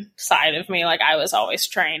education side of me. Like, I was always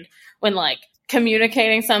trained when, like,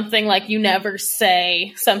 communicating something, like, you never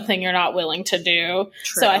say something you're not willing to do.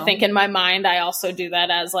 True. So I think in my mind, I also do that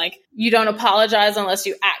as, like, you don't apologize unless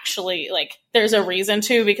you actually, like, there's a reason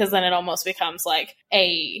to, because then it almost becomes, like,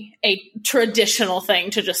 a traditional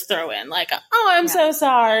thing to just throw in, like, oh, I'm so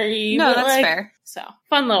sorry. No, that's fair. So,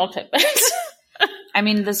 fun little tidbit. I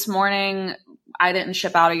mean, this morning, I didn't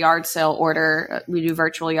ship out a yard sale order. We do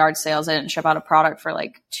virtual yard sales. I didn't ship out a product for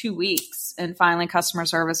like 2 weeks. And finally, customer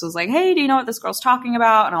service was like, hey, do you know what this girl's talking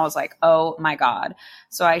about? And I was like, oh my God.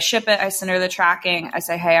 So I ship it. I send her the tracking. I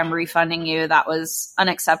say, hey, I'm refunding you. That was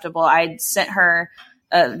unacceptable. I sent her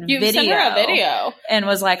a video and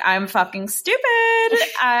was like, I'm fucking stupid.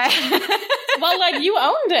 Well, like, you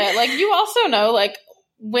owned it. Like, you also know, like,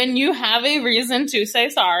 when you have a reason to say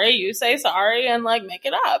sorry, you say sorry and, like, make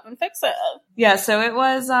it up and fix it. Yeah, so it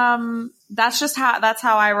was, that's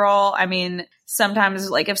how I roll. I mean,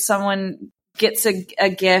 sometimes, like, if someone gets a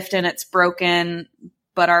gift and it's broken,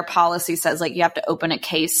 but our policy says, like, you have to open a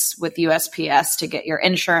case with USPS to get your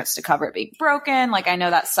insurance to cover it being broken. Like, I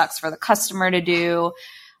know that sucks for the customer to do.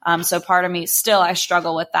 So part of me still, I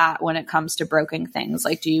struggle with that when it comes to broken things.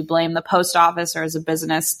 Like, do you blame the post office, or as a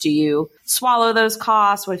business, do you swallow those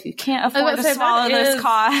costs? What if you can't afford to swallow those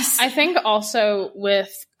costs? I think also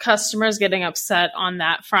with customers getting upset on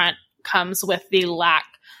that front comes with the lack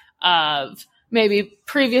of maybe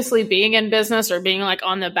previously being in business or being, like,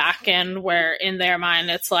 on the back end, where in their mind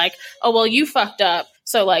it's like, oh, well, you fucked up,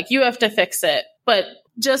 so, like, you have to fix it. But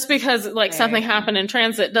just because, like, something happened in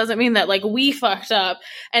transit doesn't mean that, like, we fucked up.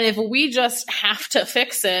 And if we just have to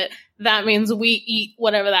fix it, that means we eat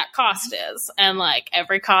whatever that cost is. And, like,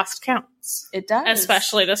 every cost counts. It does.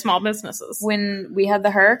 Especially to small businesses. When we had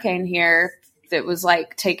the hurricane here, it was,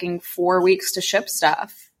 like, taking 4 weeks to ship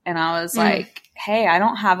stuff. And I was like, hey, I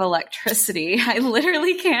don't have electricity. I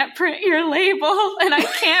literally can't print your label, and I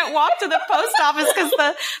can't walk to the post office because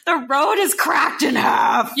the road is cracked in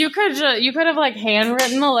half. You could have, like,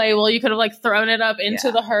 handwritten the label. You could have, like, thrown it up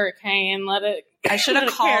into the hurricane, let it I should have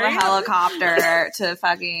called a helicopter to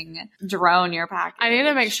fucking drone your package. I need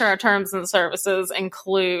to make sure our terms and services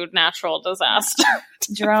include natural disaster.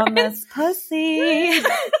 Drone this pussy.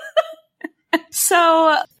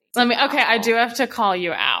 So I do have to call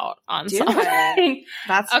you out on something.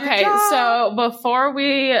 That's okay. So before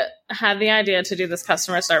we had the idea to do this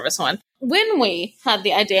customer service one, when we had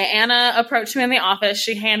the idea, Anna approached me in the office.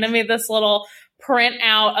 She handed me this little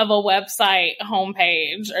printout of a website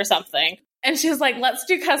homepage or something. And she was like, let's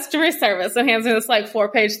do customer service, and hands me this like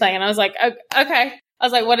 4-page thing. And I was like, okay. I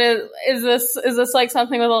was like, what is this like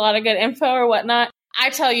something with a lot of good info or whatnot? I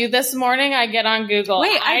tell you, this morning I get on Google.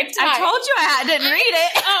 Wait, I told you I didn't read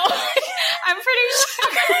it. Oh, I'm pretty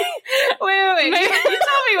sure. Wait. You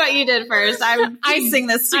tell me what you did first. I'm piecing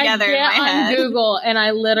this together in my head. I get on Google and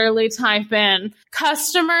I literally type in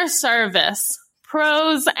customer service,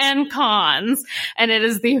 pros and cons, and it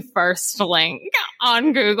is the first link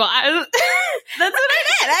on Google. That's what I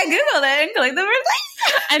did. I Googled it and clicked the first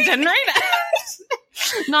link. I didn't read it.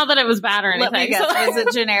 Not that it was bad or anything. Let me guess. Was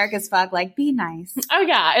it generic as fuck? Like, be nice. Oh,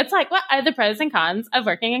 yeah. It's like, what are the pros and cons of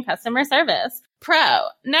working in customer service? Pro,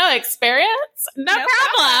 no experience, no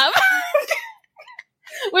problem.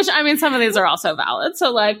 Which, I mean, some of these are also valid.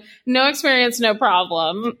 So, like, no experience, no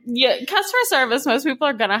problem. Yeah, customer service, most people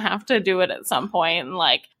are going to have to do it at some point. And,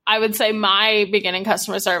 like, I would say my beginning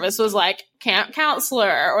customer service was, like, camp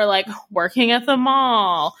counselor or, like, working at the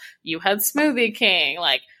mall. You had Smoothie King.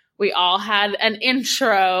 Like, we all had an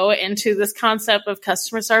intro into this concept of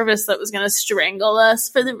customer service that was going to strangle us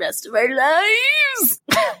for the rest of our lives.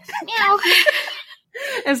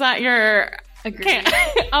 Is that your... Agreed.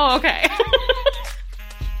 Oh, okay.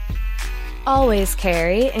 Always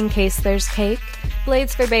carry in case there's cake.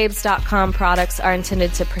 Bladesforbabes.com products are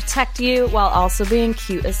intended to protect you while also being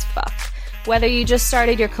cute as fuck. Whether you just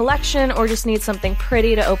started your collection or just need something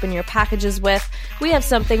pretty to open your packages with, we have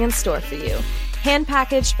something in store for you. Hand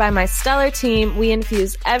packaged by my stellar team, we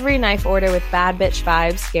infuse every knife order with bad bitch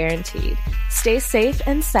vibes guaranteed. Stay safe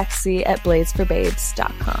and sexy at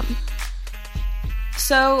bladesforbabes.com.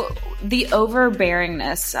 So the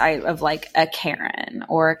overbearingness of like a Karen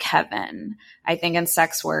or a Kevin, I think in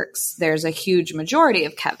sex works, there's a huge majority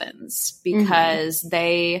of Kevins because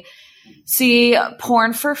they see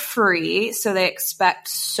porn for free. So they expect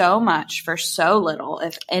so much for so little,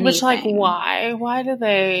 if anything. Which, like, why? Why do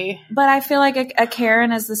they? But I feel like a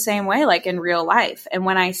Karen is the same way, like in real life. And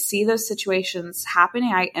when I see those situations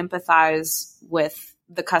happening, I empathize with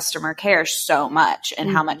the customer care so much and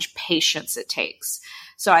how much patience it takes.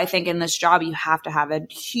 So I think in this job, you have to have a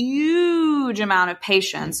huge amount of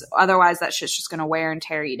patience. Otherwise, that shit's just going to wear and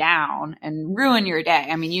tear you down and ruin your day.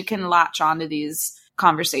 I mean, you can latch onto these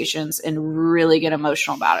conversations and really get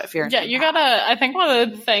emotional about it if you're you gotta, I think one of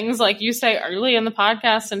the things, like you say early in the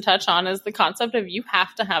podcast and touch on, is the concept of you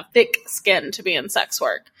have to have thick skin to be in sex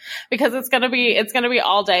work, because it's gonna be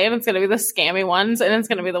all day, and it's gonna be the scammy ones, and it's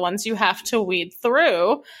gonna be the ones you have to weed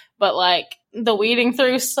through. But like, the weeding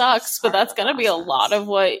through sucks, but that's gonna be a lot of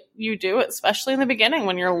what you do, especially in the beginning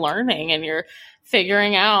when you're learning and you're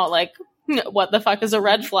figuring out like what the fuck is a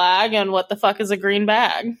red flag and what the fuck is a green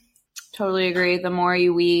bag. Totally agree. The more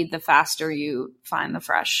you weed, the faster you find the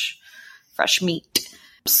fresh meat.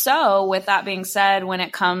 So with that being said, when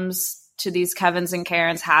it comes to these Kevins and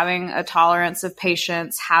Karens, having a tolerance of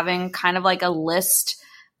patience, having kind of like a list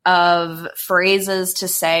of phrases to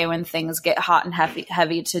say when things get hot and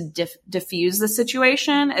heavy to diffuse the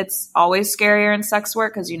situation. It's always scarier in sex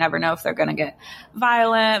work because you never know if they're going to get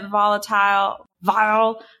violent, volatile,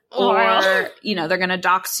 vile, or, you know, they're going to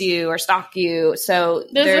dox you or stalk you. So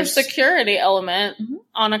there's a security element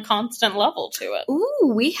on a constant level to it.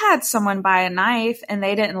 Ooh, we had someone buy a knife and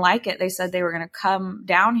they didn't like it. They said they were going to come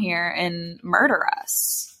down here and murder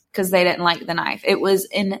us because they didn't like the knife. It was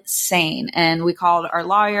insane. And we called our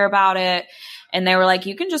lawyer about it. And they were like,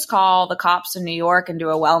 you can just call the cops in New York and do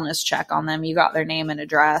a wellness check on them. You got their name and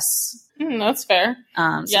address. That's fair.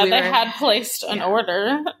 So they had placed an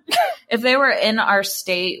order. If they were in our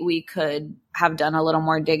state, we could have done a little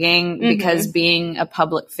more digging because being a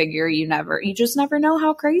public figure, you just never know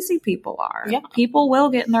how crazy people are. Yeah. People will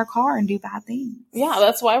get in their car and do bad things. Yeah,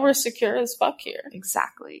 that's why we're secure as fuck here.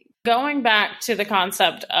 Exactly. Going back to the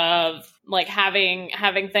concept of like having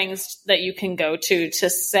things that you can go to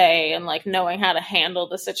say and like knowing how to handle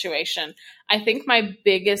the situation. I think my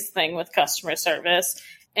biggest thing with customer service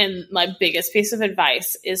and my biggest piece of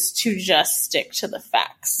advice is to just stick to the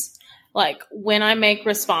facts. Like when I make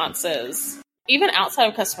responses, even outside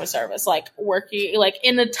of customer service, like working, like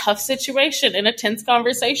in a tough situation, in a tense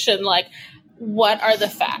conversation, like what are the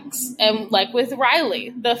facts? And like with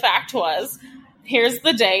Riley, the fact was here's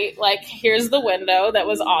the date, like, here's the window that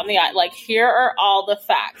was on the, like, here are all the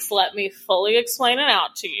facts. Let me fully explain it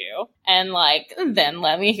out to you. And, like, then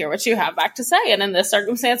let me hear what you have back to say. And in this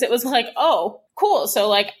circumstance, it was like, oh, cool. So,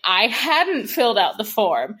 like, I hadn't filled out the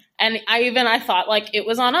form. And I thought, like, it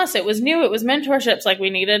was on us. It was new. It was mentorships. Like, we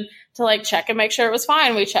needed to, like, check and make sure it was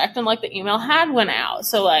fine. We checked and, like, the email had went out.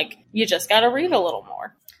 So, like, you just got to read a little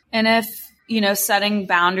more. And if, setting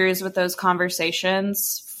boundaries with those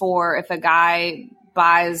conversations for if a guy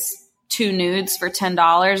buys 2 nudes for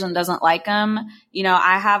 $10 and doesn't like them,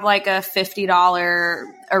 I have like a $50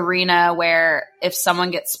 arena where if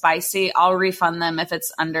someone gets spicy, I'll refund them if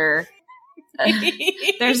it's under.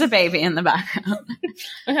 There's a baby in the background.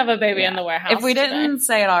 We have a baby in the warehouse. If we didn't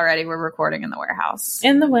say it already, we're recording in the warehouse.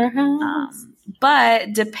 In the warehouse.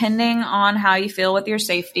 But depending on how you feel with your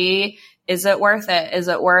safety, is it worth it? Is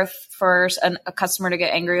it worth for a customer to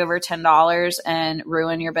get angry over $10 and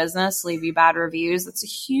ruin your business, leave you bad reviews? That's a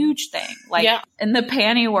huge thing. Like in the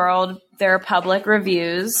panty world, there are public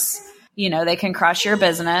reviews. They can crush your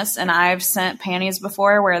business. And I've sent panties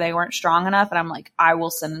before where they weren't strong enough. And I'm like, I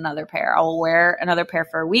will send another pair. I will wear another pair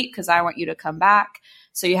for a week because I want you to come back.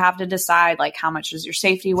 So you have to decide, like, how much is your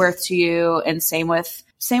safety worth to you? And same with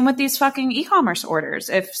these fucking e-commerce orders.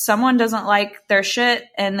 If someone doesn't like their shit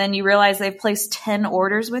and then you realize they've placed 10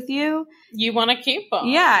 orders with you, you want to keep them.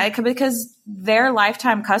 Yeah, it could, because their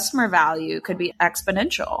lifetime customer value could be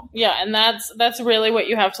exponential. Yeah, and that's really what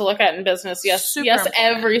you have to look at in business. Yes, important.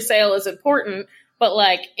 Every sale is important, but,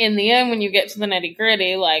 like, in the end, when you get to the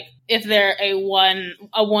nitty-gritty, like, if they're a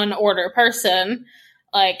one order person,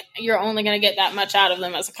 like, you're only going to get that much out of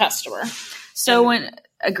them as a customer. So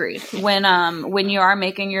Agreed. When you are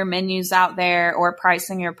making your menus out there or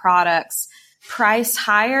pricing your products, price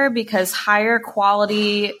higher, because higher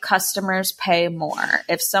quality customers pay more.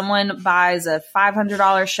 If someone buys a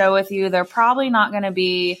 $500 show with you, they're probably not going to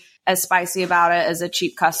be as spicy about it as a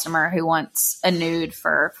cheap customer who wants a nude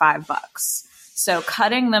for $5. So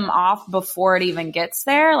cutting them off before it even gets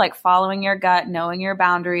there, like following your gut, knowing your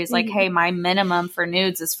boundaries, like, hey, my minimum for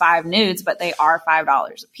nudes is 5 nudes, but they are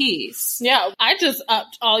 $5 a piece. Yeah, I just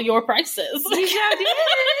upped all your prices.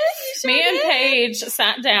 Me and Paige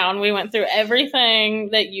sat down. We went through everything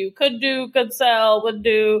that you could do, could sell, would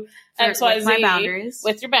do, XYZ, with my boundaries.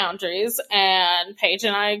 With your boundaries. And Paige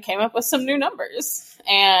and I came up with some new numbers.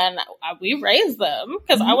 And we raised them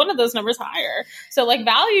because I wanted those numbers higher. So, like,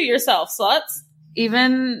 value yourself, sluts.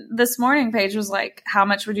 Even this morning, Paige was like, how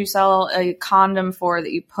much would you sell a condom for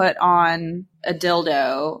that you put on a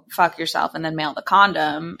dildo, fuck yourself, and then mail the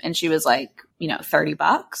condom? And she was like,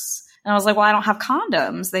 $30. And I was like, well, I don't have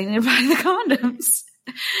condoms. They need to buy the condoms.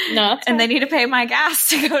 No, and they need to pay my gas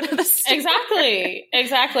to go to the store.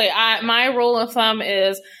 Exactly. My rule of thumb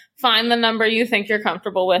is find the number you think you're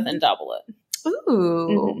comfortable with and double it.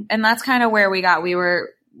 Ooh. And that's kind of where we were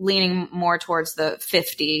leaning more towards the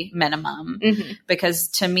 50 minimum, because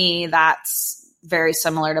to me, that's very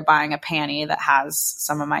similar to buying a panty that has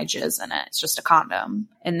some of my jizz in it. It's just a condom.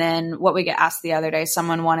 And then what we get asked the other day,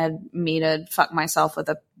 someone wanted me to fuck myself with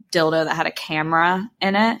a dildo that had a camera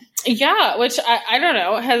in it. Yeah, which I don't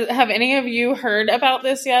know. Have any of you heard about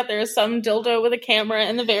this yet? There's some dildo with a camera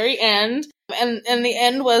in the very end. And the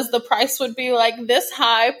end was the price would be like this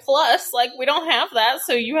high plus, like, we don't have that.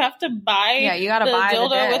 So you have to buy you gotta buy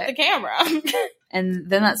dildo with the camera. And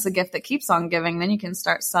then that's the gift that keeps on giving. Then you can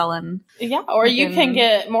start selling. Yeah, or you can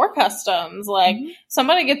get more customs. Like,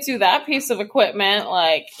 somebody gets you that piece of equipment,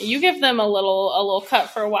 like, you give them a little cut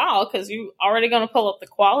for a while because you already going to pull up the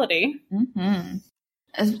quality. Mm-hmm.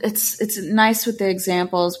 It's nice with the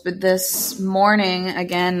examples, but this morning,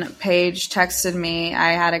 again, Paige texted me.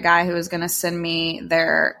 I had a guy who was going to send me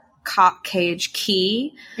their cock cage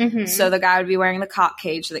key. So the guy would be wearing the cock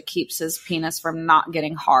cage that keeps his penis from not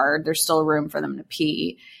getting hard. There's still room for them to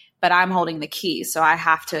pee, but I'm holding the key. So I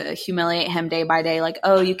have to humiliate him day by day. Like,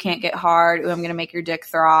 oh, you can't get hard. Ooh, I'm going to make your dick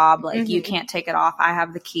throb. Like, you can't take it off. I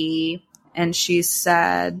have the key. And she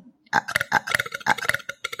said,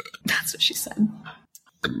 that's what she said.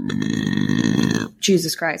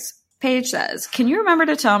 Jesus Christ. Paige says, can you remember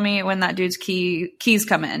to tell me when that dude's keys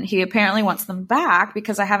come in? He apparently wants them back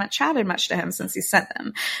because I haven't chatted much to him since he sent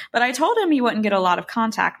them. But I told him he wouldn't get a lot of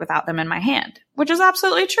contact without them in my hand, which is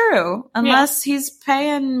absolutely true. Unless he's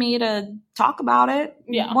paying me to talk about it.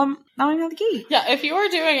 Yeah. Well, I don't even have the key. Yeah, if you are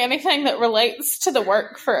doing anything that relates to the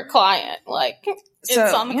work for a client, like,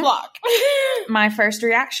 it's on the clock. My first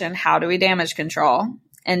reaction, how do we damage control?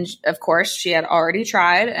 And of course, she had already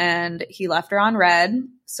tried and he left her on red.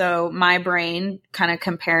 So my brain kind of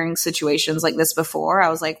comparing situations like this before, I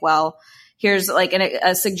was like, well, here's like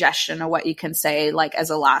a suggestion of what you can say, like as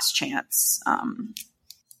a last chance.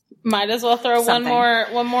 Might as well throw one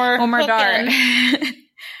more dart.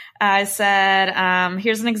 I said,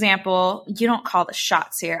 here's an example. You don't call the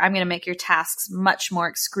shots here. I'm going to make your tasks much more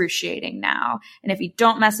excruciating now. And if you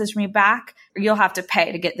don't message me back, you'll have to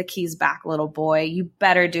pay to get the keys back, little boy. You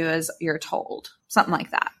better do as you're told. Something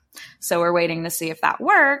like that. So we're waiting to see if that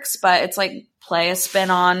works, but it's like play a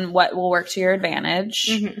spin on what will work to your advantage.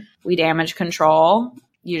 Mm-hmm. We damage control.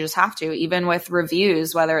 You just have to, even with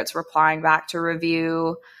reviews, whether it's replying back to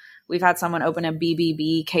review. We've had someone open a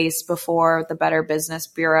BBB case before with the Better Business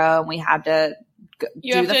Bureau, and we had to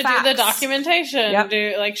do the documentation.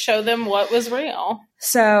 Yep. Show them what was real.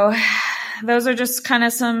 So those are just kind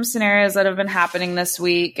of some scenarios that have been happening this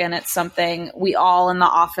week, and it's something we all in the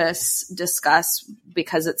office discuss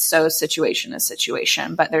because it's so situation to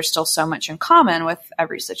situation, but there's still so much in common with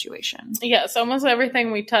every situation. Yes, almost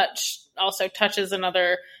everything we touch also touches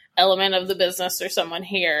another element of the business or someone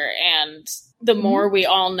here, and the more we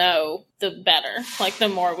all know, the better. Like, the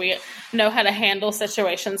more we know how to handle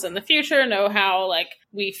situations in the future, know how, like,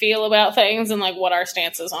 we feel about things and, like, what our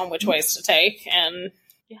stance is on which ways to take. And,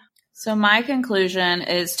 yeah. So my conclusion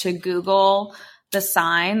is to Google the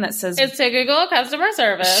sign that says... It's to Google customer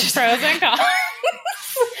service, pros and cons.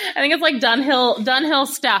 I think it's like Dunhill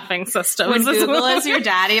staffing systems. When Google is your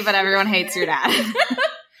daddy, but everyone hates your dad.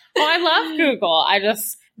 Well, I love Google. I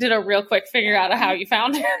just did a real quick figure out of how you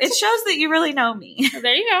found it. It shows that you really know me.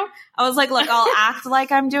 There you go. I was like, look, I'll act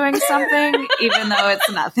like I'm doing something, even though it's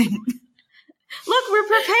nothing. Look, we're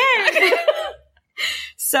prepared.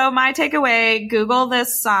 So my takeaway, Google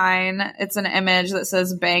this sign. It's an image that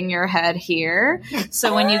says bang your head here.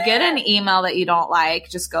 So when you get an email that you don't like,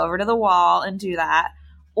 just go over to the wall and do that.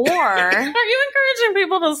 Or... Are you encouraging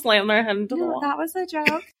people to slam their head into the wall? That was a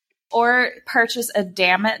joke. Or purchase a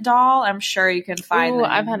Damn It doll. I'm sure you can find them.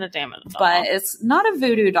 I've had a Damn It doll. But it's not a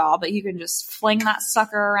voodoo doll, but you can just fling that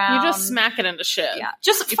sucker around. You just smack it into shit. Yeah.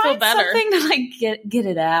 Just you find feel better. Something to like get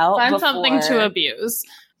it out. Find something to abuse,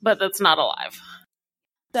 but that's not alive.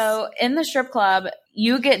 So in the strip club,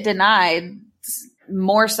 you get denied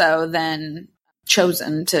more so than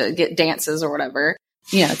chosen to get dances or whatever.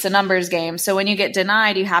 You know, it's a numbers game. So when you get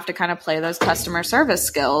denied, you have to kind of play those customer service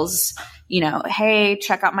skills. You know, hey,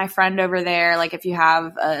 check out my friend over there. Like if you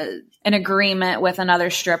have an agreement with another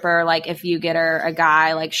stripper, like if you get her a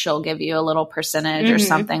guy, like she'll give you a little percentage or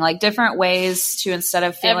something. Like different ways to, instead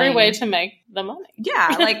of feeling... Every way to make the money.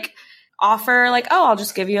 Yeah, like offer like, oh, I'll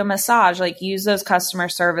just give you a massage. Like use those customer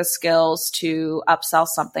service skills to upsell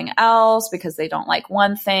something else because they don't like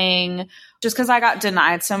one thing. Just because I got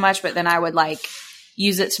denied so much, but then I would like...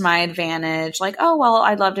 use it to my advantage. Like, oh, well,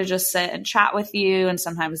 I'd love to just sit and chat with you. And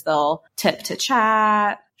sometimes they'll tip to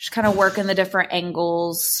chat, just kind of work in the different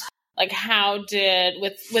angles. Like how did,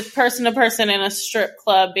 with person to person in a strip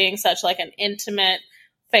club being such like an intimate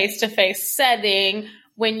face-to-face setting,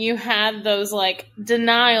 when you had those like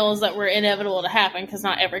denials that were inevitable to happen because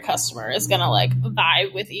not every customer is going to like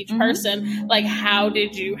vibe with each person, like how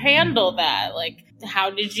did you handle that? Like,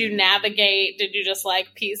 how did you navigate? Did you just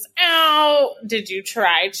like peace out? Did you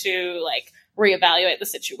try to like reevaluate the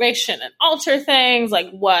situation and alter things?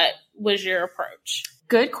 Like what was your approach?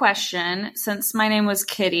 Good question. Since my name was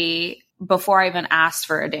Kitty, before I even asked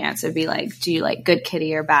for a dance, it'd be like, do you like good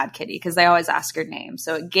kitty or bad kitty? Because they always ask your name.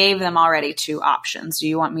 So it gave them already two options. Do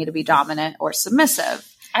you want me to be dominant or submissive?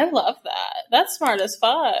 I love that. That's smart as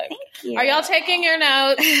fuck. Thank you. Are y'all taking your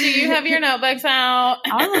notes? Do you have your notebooks out?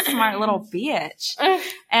 I was a smart little bitch.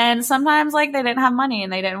 And sometimes like they didn't have money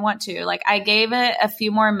and they didn't want to. Like I gave it a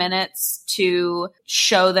few more minutes to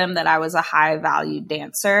show them that I was a high valued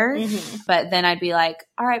dancer. But then I'd be like,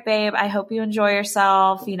 all right, babe, I hope you enjoy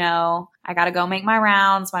yourself. You know, I got to go make my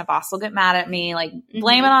rounds. My boss will get mad at me. Like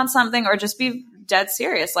blame it on something or just be dead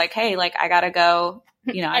serious. Like, hey, like I got to go.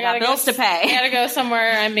 You know, I got bills to pay. I gotta go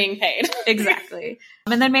somewhere I'm being paid. Exactly.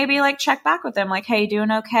 And then maybe like check back with them like, hey, doing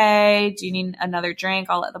okay? Do you need another drink?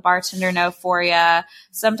 I'll let the bartender know for you.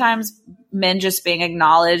 Sometimes men just being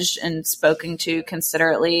acknowledged and spoken to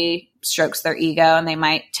considerately strokes their ego and they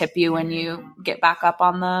might tip you when you get back up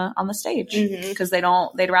on the stage because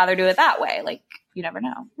they'd rather do it that way. Like you never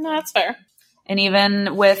know. No, that's fair. And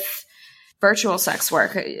even with virtual sex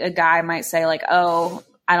work, a guy might say like, oh,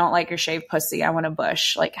 I don't like your shaved pussy. I want a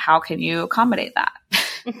bush. Like, how can you accommodate that?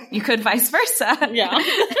 You could vice versa. Yeah.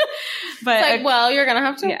 But it's like, well, you're going to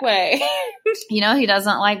have to wait. You know, he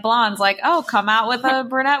doesn't like blondes. Like, oh, come out with a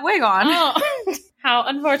brunette wig on. Oh, how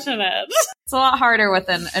unfortunate. It's a lot harder with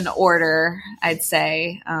an order, I'd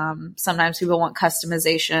say. Sometimes people want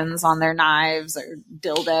customizations on their knives or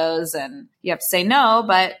dildos, and you have to say no,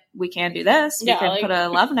 but we can do this. We can put a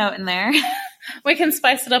love note in there. We can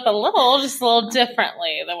spice it up a little, just a little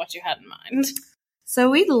differently than what you had in mind. So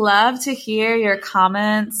we'd love to hear your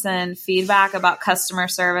comments and feedback about customer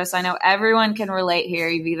service. I know everyone can relate here.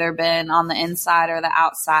 You've either been on the inside or the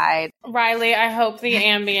outside. Riley, I hope the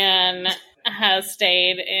Ambien has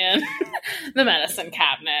stayed in the medicine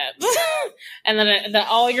cabinet and that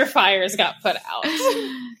all your fires got put out.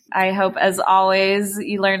 I hope, as always,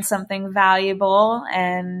 you learned something valuable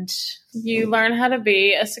and you learn how to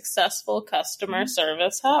be a successful customer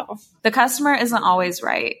service hoe. The customer isn't always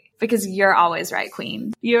right. Because you're always right,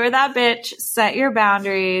 queen. You're that bitch. Set your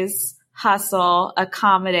boundaries, hustle,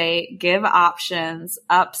 accommodate, give options,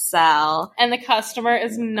 upsell. And the customer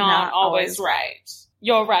is not always right.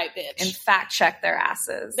 You're right, bitch. And fact check their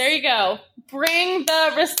asses. There you go. Bring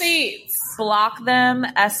the receipts. Block them,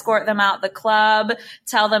 escort them out the club,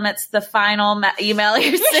 tell them it's the final email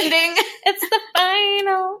you're sending. It's the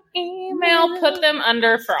final email. Put them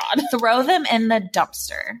under fraud. Throw them in the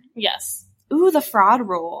dumpster. Yes. Ooh, the fraud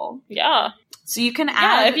rule. Yeah. So you can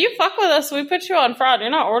add... Yeah, if you fuck with us, we put you on fraud. You're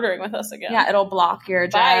not ordering with us again. Yeah, it'll block your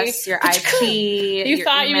address, your IP, You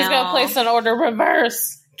thought you was going to place an order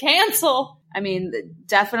reverse. Cancel. I mean,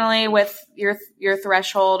 definitely with your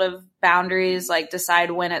threshold of boundaries, like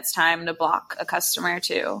decide when it's time to block a customer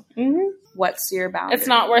too. Mm-hmm. What's your boundary? It's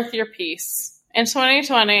not worth your peace. In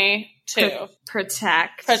 2022,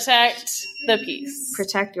 protect the peace.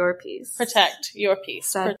 Protect your peace. Protect your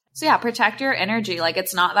peace. So yeah, protect your energy. Like,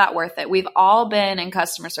 it's not that worth it. We've all been in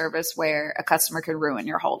customer service where a customer could ruin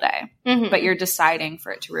your whole day, but you're deciding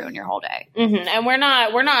for it to ruin your whole day. Mm-hmm. And we're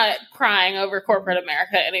not crying over corporate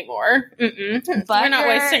America anymore. But we're not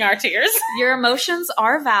wasting our tears. Your emotions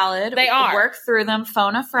are valid. They are. Work through them.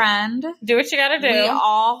 Phone a friend. Do what you gotta do. We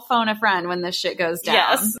all phone a friend when this shit goes down.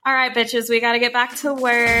 Yes. All right, bitches, we gotta get back to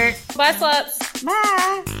work. Bye, sluts.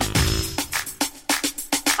 Bye.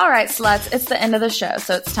 All right, sluts, it's the end of the show,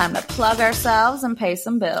 so it's time to plug ourselves and pay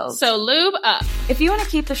some bills. So lube up. If you want to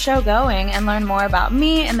keep the show going and learn more about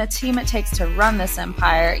me and the team it takes to run this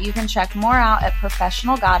empire, you can check more out at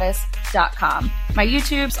professionalgoddess.com. My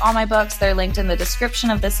YouTubes, all my books, they're linked in the description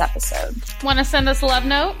of this episode. Want to send us love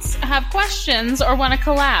notes? Have questions or want to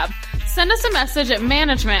collab? Send us a message at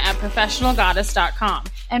management@professionalgoddess.com.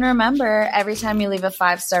 And remember, every time you leave a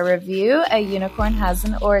 5-star review, a unicorn has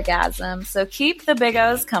an orgasm. So keep the big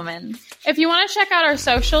O's coming. If you want to check out our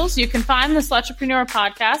socials, you can find the Slutrepreneur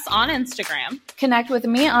Podcast on Instagram. Connect with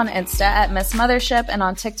me on Insta at Miss Mothership and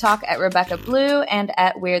on TikTok at Rebecca Blue and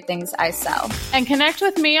at Weird Things I Sell. And connect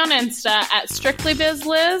with me on Insta at Strictly Biz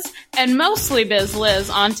Liz and Mostly Biz Liz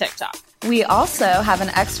on TikTok. We also have an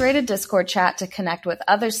X-rated Discord chat to connect with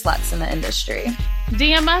other sluts in the industry.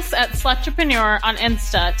 DM us at Slutrepreneur on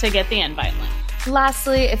Insta to get the invite link.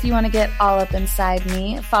 Lastly, if you want to get all up inside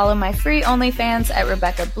me, follow my free OnlyFans at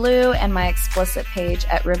Rebecca Blue and my explicit page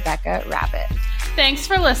at Rebecca Rabbit. Thanks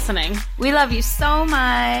for listening. We love you so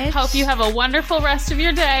much. Hope you have a wonderful rest of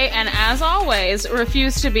your day, and as always,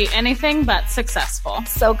 refuse to be anything but successful.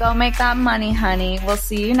 So go make that money, honey. We'll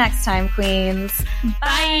see you next time, queens.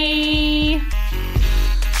 Bye.